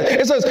what it says?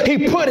 It says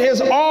he put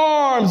his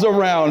arms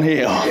around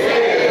him.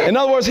 In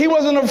other words, he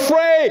wasn't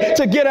afraid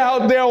to get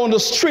out there on the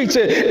streets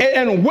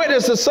and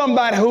witness to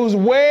somebody who's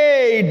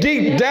way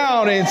deep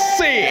down in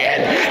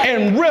sin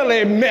and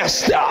really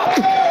messed up.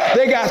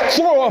 They got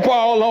throw up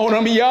all on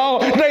them, y'all.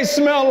 They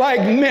smell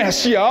like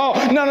mess, y'all.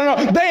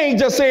 No. They ain't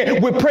just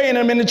saying, we're praying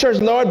them in the church.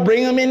 Lord,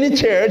 bring them in the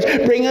church.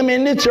 Bring them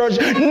in the church.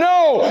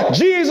 No,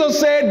 Jesus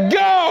said,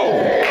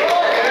 go.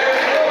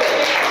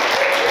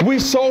 We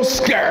so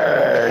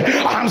scared.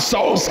 I'm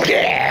so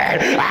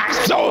scared. I'm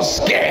so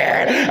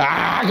scared.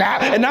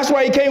 And that's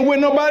why you can't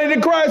win nobody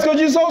to Christ, because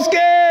you're so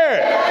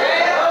scared.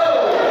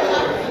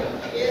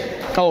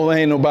 Oh, there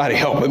ain't nobody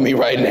helping me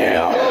right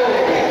now.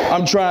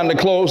 I'm trying to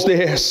close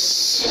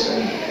this.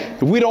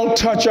 If we don't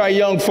touch our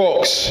young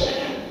folks,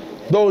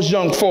 those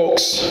young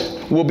folks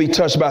will be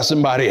touched by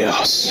somebody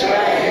else.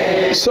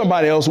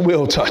 Somebody else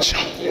will touch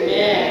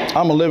them.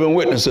 I'm a living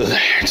witness of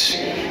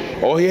that.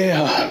 Oh,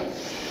 yeah.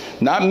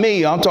 Not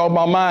me. I'm talking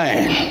about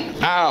mine.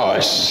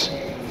 Ours.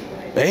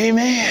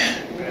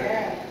 Amen.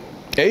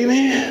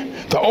 Amen.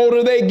 The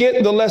older they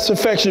get, the less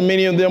affection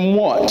many of them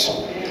want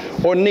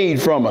or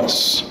need from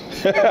us.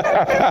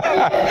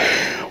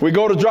 We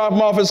go to drop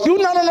them off at school.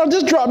 No,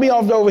 just drop me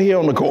off over here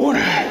on the corner.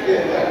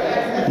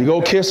 You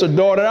go kiss a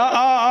daughter.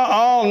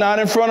 Not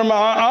in front of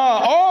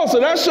my, Oh,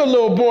 so that's your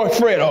little boy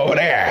Fred over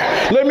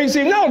there. Let me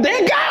see. No,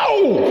 there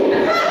go.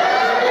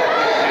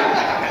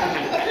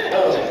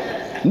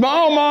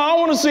 Mom, I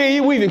want to see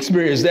you. We've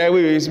experienced that.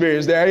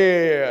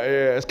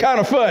 Yeah. It's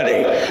kind of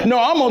funny. No,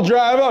 I'm going to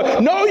drive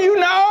up. No, you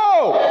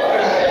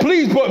know.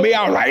 Please put me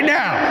out right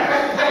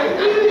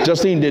now.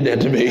 Justine did that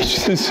to me.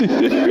 She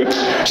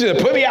said,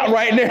 put me out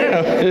right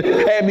now.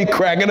 Had me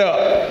cracking up.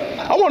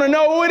 I want to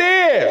know who it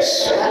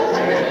is.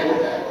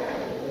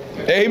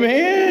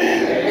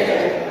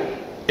 Amen.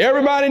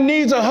 Everybody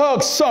needs a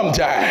hug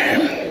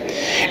sometime.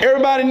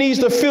 Everybody needs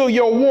to feel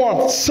your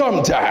warmth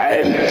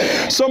sometime.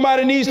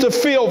 Somebody needs to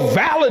feel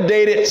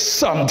validated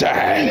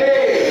sometime.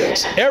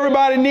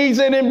 Everybody needs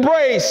an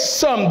embrace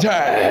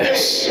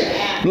sometimes.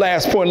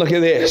 Last point, look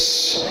at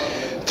this.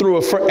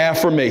 Through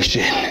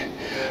affirmation.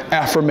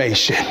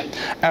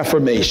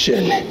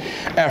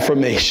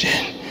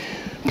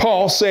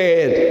 Paul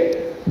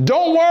said,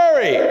 don't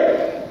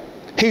worry.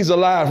 He's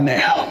alive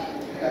now.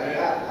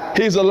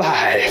 He's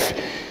alive.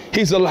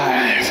 He's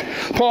alive.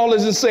 Paul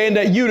isn't saying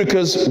that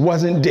Eutychus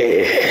wasn't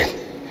dead.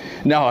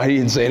 No, he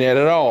didn't say that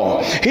at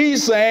all.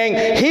 He's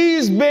saying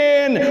he's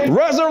been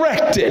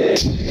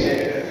resurrected.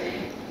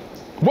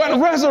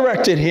 What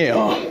resurrected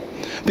him?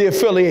 The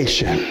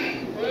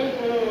affiliation,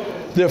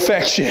 the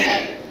affection.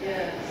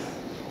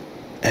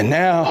 And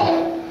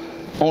now,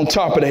 on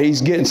top of that,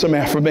 he's getting some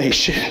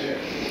affirmation.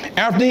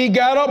 After he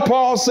got up,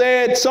 Paul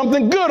said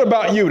something good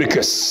about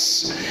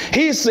Eutychus.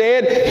 He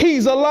said,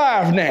 he's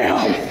alive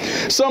now.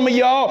 Some of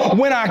y'all,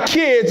 when our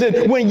kids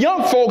and when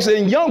young folks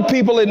and young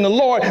people in the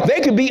Lord,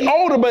 they could be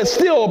older but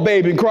still a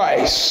babe in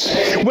Christ.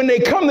 When they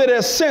come to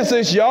their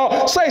senses,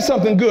 y'all, say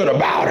something good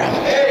about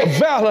them.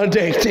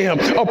 Validate them,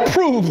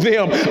 approve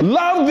them,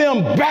 love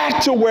them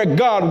back to where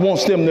God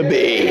wants them to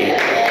be.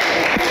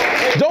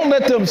 Don't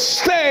let them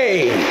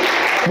stay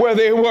where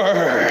they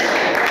were.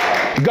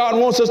 God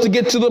wants us to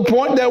get to the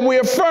point that we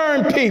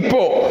affirm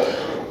people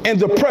in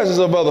the presence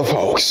of other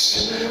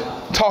folks,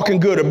 talking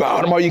good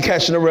about them. Are you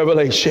catching the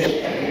revelation?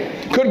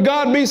 Could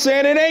God be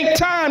saying it ain't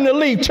time to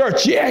leave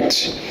church yet?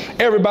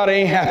 Everybody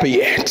ain't happy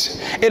yet.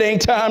 It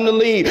ain't time to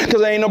leave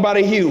because ain't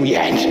nobody healed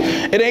yet.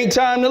 It ain't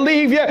time to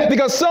leave yet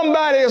because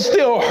somebody is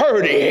still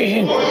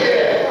hurting.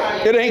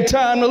 It ain't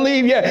time to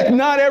leave yet.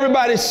 Not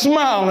everybody's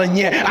smiling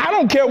yet. I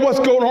don't care what's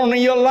going on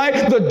in your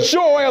life. The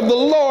joy of the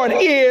Lord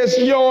is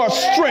your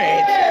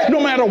strength.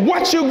 No matter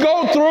what you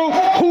go through,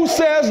 who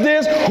says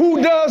this,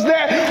 who does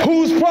that,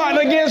 who's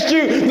plotting against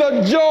you,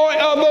 the joy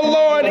of the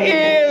Lord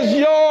is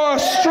your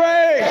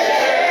strength.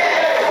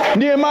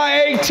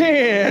 Nehemiah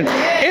 8:10.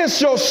 It's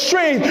your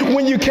strength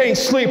when you can't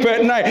sleep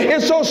at night.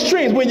 It's your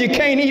strength when you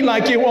can't eat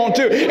like you want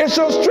to. It's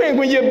your strength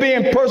when you're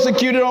being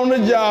persecuted on the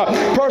job,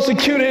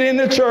 persecuted in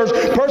the church,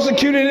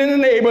 persecuted in the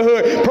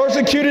neighborhood,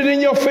 persecuted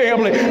in your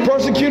family,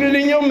 persecuted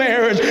in your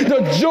marriage.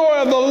 The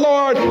joy of the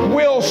Lord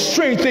will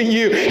strengthen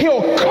you.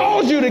 He'll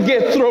cause you to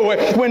get through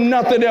it when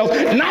nothing else.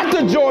 Not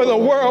the joy the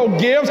world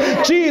gives.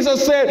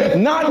 Jesus said,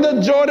 not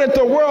the joy that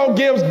the world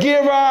gives,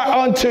 give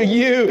I unto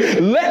you.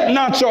 Let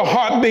not your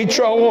heart be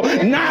troubled,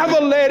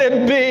 neither let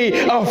it be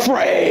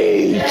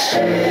afraid.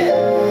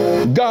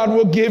 God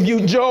will give you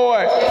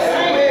joy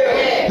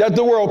that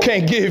the world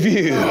can't give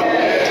you.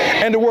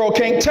 And the world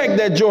can't take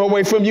that joy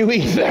away from you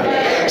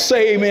either.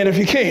 Say amen if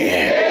you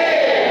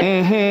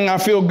can. I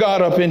feel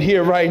God up in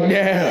here right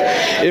now.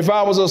 If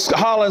I was a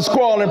hollering,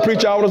 squalling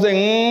preacher, I would say,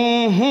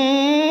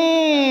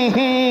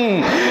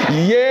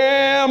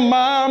 yeah,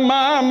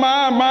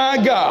 my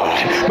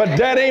God. But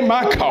that ain't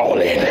my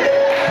calling.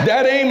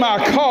 That ain't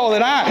my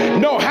calling. I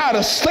know how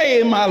to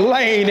stay in my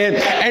lane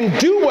and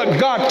do what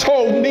God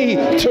told me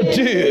to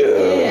do.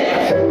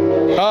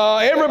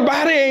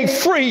 Everybody ain't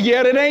free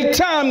yet. It ain't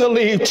time to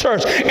leave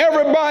church.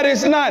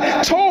 Everybody's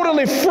not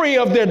totally free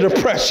of their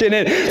depression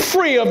and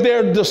free of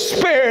their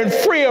despair and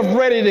free of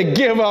ready to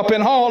give up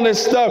and all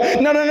this stuff.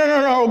 No,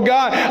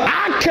 God.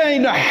 I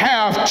came to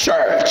have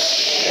church.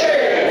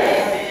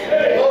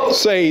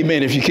 Say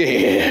amen if you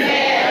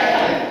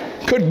can.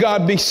 Could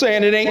God be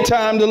saying it ain't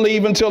time to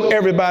leave until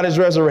everybody's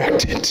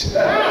resurrected?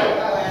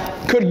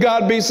 Could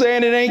God be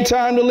saying it ain't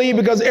time to leave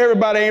because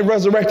everybody ain't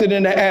resurrected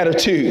in their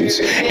attitudes,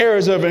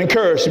 areas of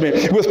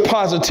encouragement, with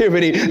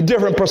positivity,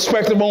 different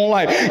perspective on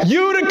life?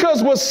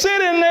 Eutychus was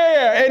sitting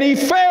there and he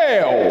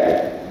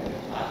fell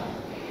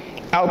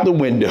out the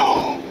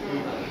window.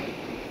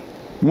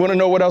 You want to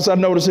know what else I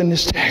noticed in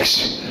this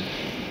text?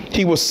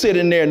 He was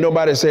sitting there and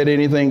nobody said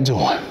anything to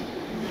him.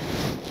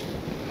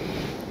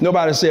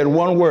 Nobody said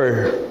one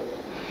word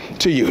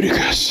to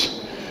Eutychus.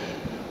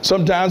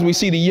 Sometimes we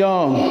see the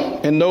young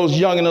and those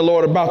young in the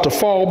Lord about to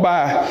fall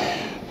by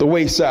the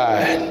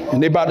wayside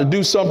and they're about to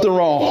do something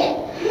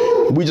wrong.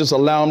 We just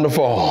allow them to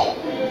fall.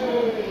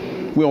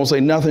 We don't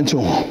say nothing to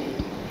them.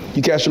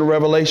 You catch the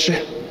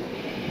revelation?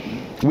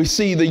 We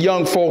see the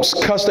young folks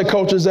cuss their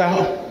coaches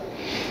out,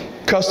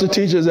 cuss the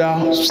teachers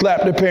out,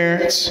 slap their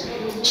parents,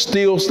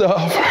 steal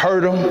stuff,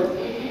 hurt them.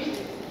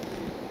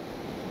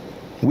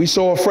 We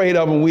so afraid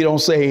of them, we don't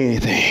say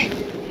anything.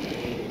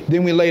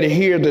 Then we later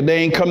hear that they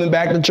ain't coming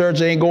back to church,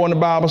 they ain't going to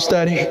Bible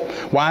study,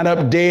 wind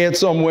up dead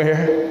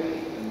somewhere.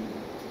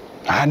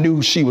 I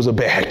knew she was a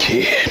bad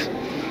kid.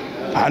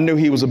 I knew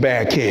he was a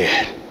bad kid.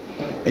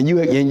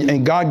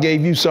 And God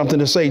gave you something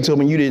to say to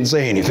him and you didn't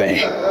say anything.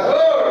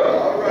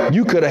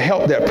 You could have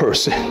helped that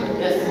person.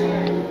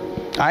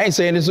 I ain't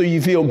saying this so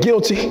you feel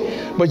guilty,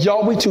 but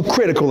y'all, we too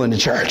critical in the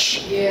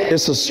church.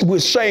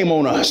 It's shame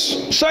on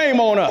us.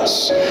 Shame on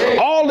us.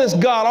 All this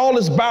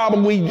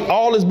Bible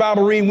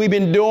reading we've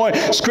been doing,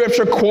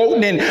 scripture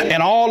quoting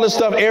and all this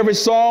stuff, every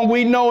song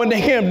we know in the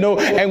hymn,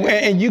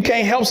 and you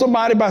can't help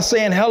somebody by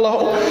saying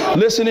hello,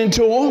 listening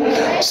to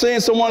them, seeing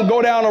someone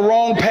go down the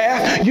wrong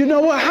path. You know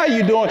what? How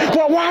you doing?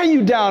 Well, why are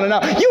you down and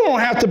out? You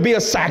don't have to be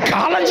a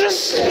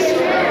psychologist.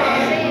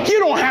 You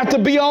don't have to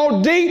be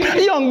all deep.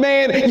 Young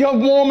man,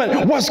 young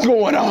woman, what's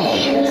going on?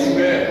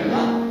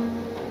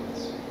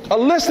 A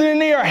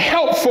listening ear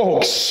help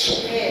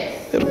folks.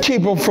 It'll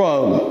keep them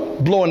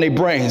from blowing their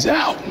brains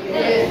out.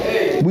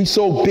 We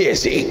so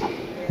busy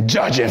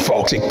judging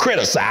folks and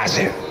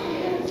criticizing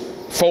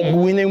folk,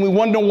 and then we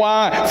wonder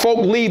why folk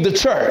leave the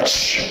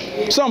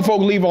church. Some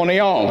folk leave on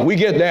their own. We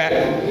get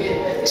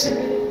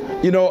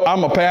that. You know,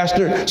 I'm a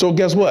pastor, so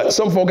guess what?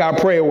 Some folk I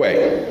pray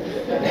away.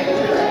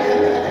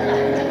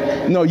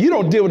 No, you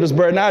don't deal with this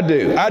burden. I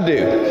do.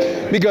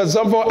 Because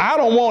some folk I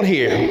don't want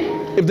here.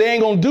 If they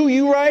ain't going to do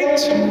you right,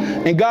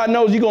 and God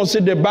knows you're going to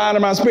sit there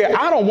binding my spirit,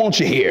 I don't want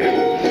you here.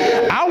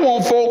 I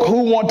want folk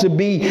who want to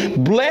be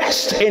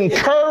blessed,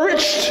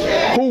 encouraged,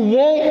 who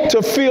want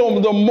to feel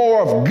the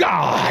more of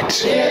God.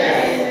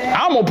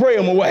 I'm going to pray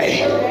them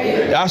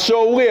away. I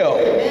sure will.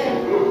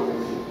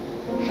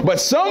 But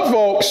some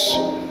folks,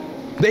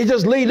 they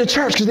just leave the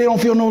church because they don't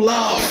feel no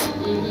love.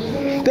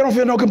 They don't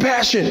feel no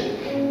compassion.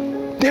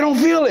 They don't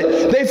feel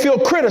it. They feel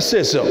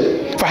criticism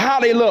for how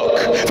they look,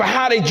 for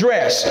how they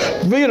dress,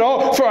 even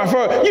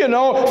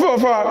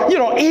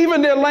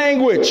their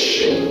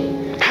language,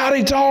 how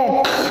they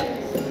talk.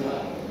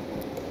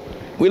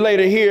 We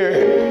later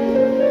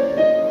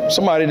hear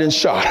somebody done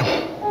shot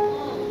him.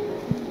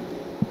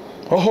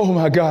 Oh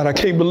my God, I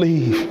can't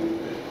believe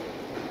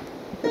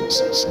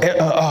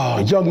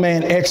Young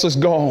man X is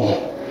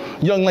gone.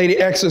 Young lady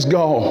X is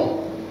gone.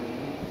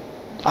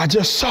 I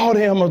just saw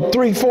them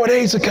 3-4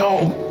 days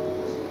ago.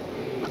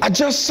 I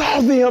just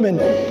saw them and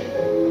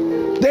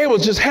they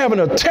was just having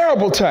a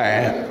terrible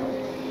time.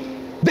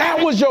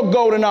 That was your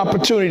golden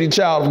opportunity,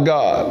 child of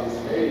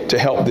God, to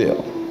help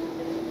them.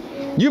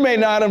 You may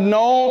not have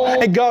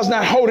known, and God's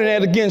not holding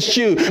that against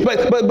you.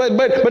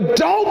 But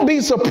don't be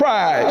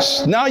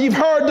surprised. Now you've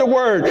heard the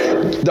word.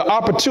 The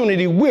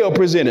opportunity will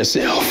present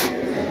itself.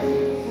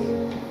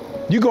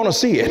 You're going to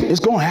see it. It's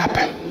going to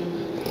happen.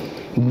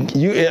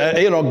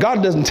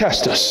 God doesn't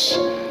test us.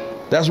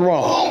 That's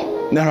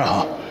wrong.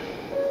 No.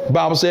 The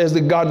Bible says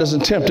that God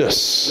doesn't tempt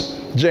us.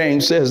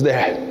 James says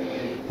that.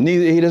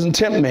 Neither he doesn't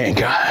tempt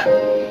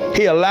mankind.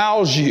 He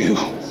allows you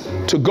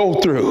to go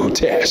through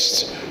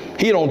tests.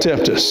 He don't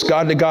tempt us.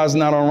 God's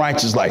not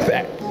unrighteous like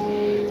that.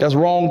 That's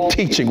wrong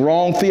teaching,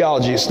 wrong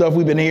theology, stuff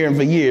we've been hearing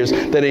for years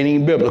that ain't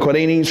even biblical, it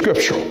ain't even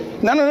scriptural.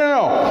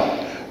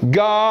 No.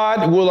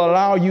 God will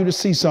allow you to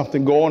see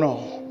something going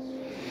on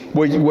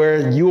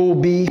where you'll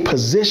be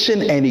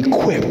positioned and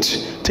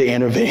equipped to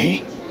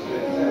intervene.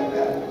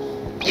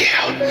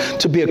 Yeah,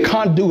 to be a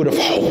conduit of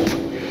hope,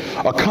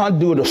 a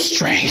conduit of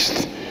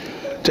strength,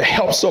 to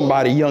help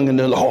somebody young in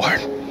the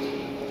Lord.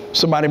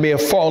 Somebody may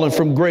have fallen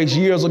from grace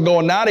years ago,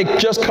 and now they're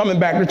just coming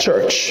back to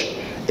church.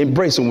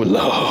 Embrace them with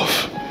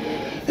love.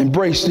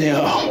 Embrace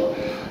them.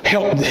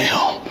 Help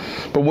them.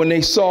 But when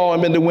they saw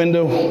him in the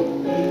window,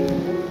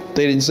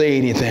 they didn't say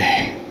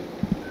anything.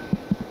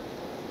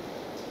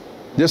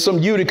 There's some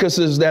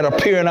Eutychuses that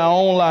appear in our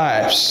own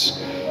lives.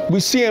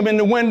 We see him in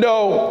the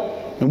window,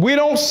 and we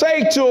don't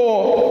say to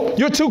him,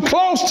 "You're too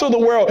close to the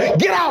world.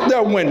 Get out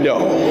that window."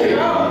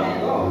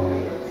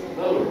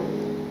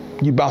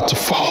 You're about to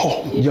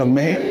fall, young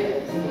man.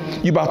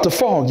 You're about to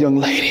fall, young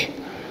lady.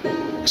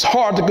 It's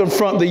hard to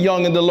confront the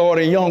young in the Lord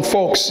and young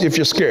folks if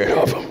you're scared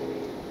of them.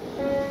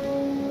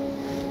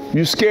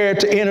 You're scared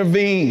to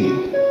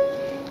intervene.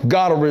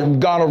 God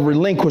will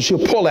relinquish. He'll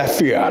pull that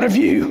fear out of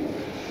you.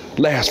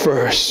 Last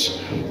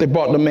verse. They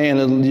brought the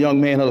young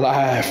man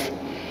alive,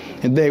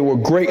 and they were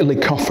greatly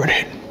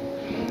comforted,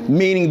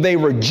 meaning they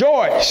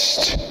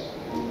rejoiced.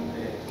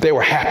 They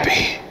were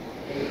happy.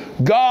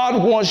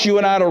 God wants you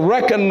and I to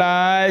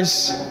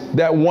recognize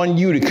that one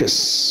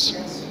Eutychus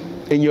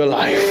in your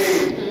life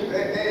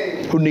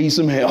who needs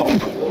some help.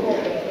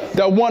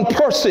 That one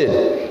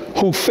person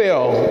who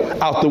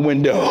fell out the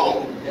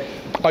window.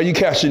 Are you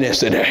catching this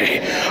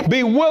today?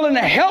 Be willing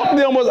to help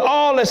them with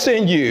all that's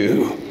in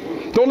you.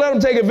 Don't let them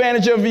take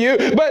advantage of you,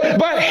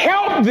 but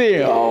help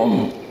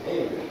them.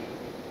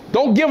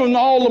 Don't give them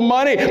all the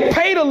money.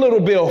 Pay the little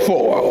bill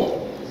for them.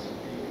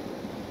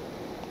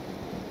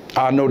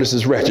 I know this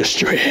is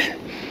registry.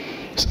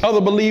 As other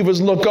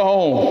believers look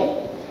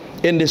on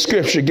in this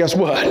scripture, guess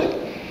what?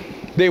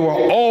 They were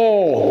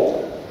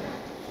all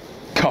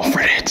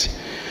comforted.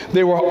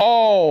 They were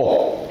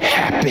all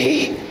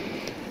happy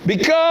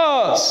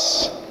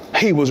because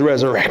he was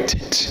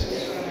resurrected.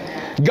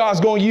 God's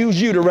going to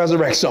use you to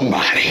resurrect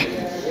somebody.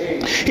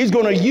 He's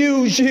going to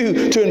use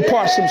you to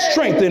impart some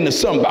strength into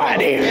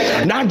somebody.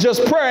 Not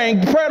just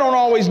praying. Prayer don't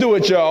always do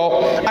it,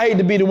 y'all. I hate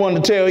to be the one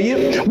to tell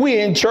you. We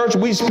in church,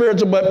 we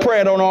spiritual, but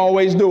prayer don't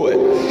always do it.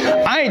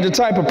 I ain't the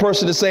type of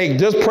person to say,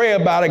 just pray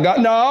about it,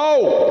 God.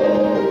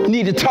 No. You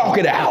need to talk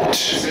it out.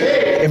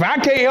 If I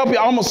can't help you,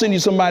 I'm going to send you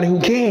somebody who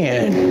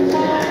can.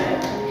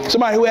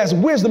 Somebody who has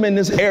wisdom in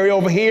this area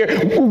over here,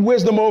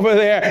 wisdom over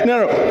there.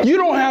 No. You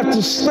don't have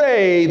to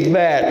stay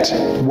that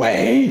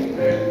way.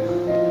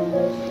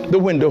 The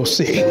window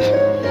seat.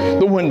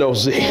 The window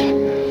seat.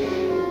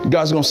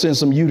 God's going to send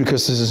some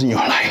Eutychuses in your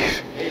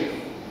life.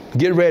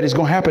 Get ready. It's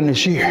going to happen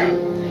this year.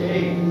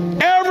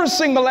 Every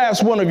single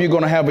last one of you are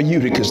going to have a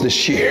Eutychus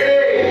this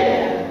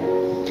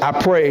year. I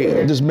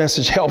pray this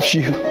message helps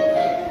you,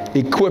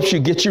 equips you,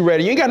 gets you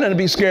ready. You ain't got nothing to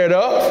be scared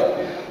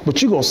of,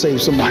 but you're going to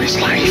save somebody's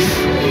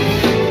life.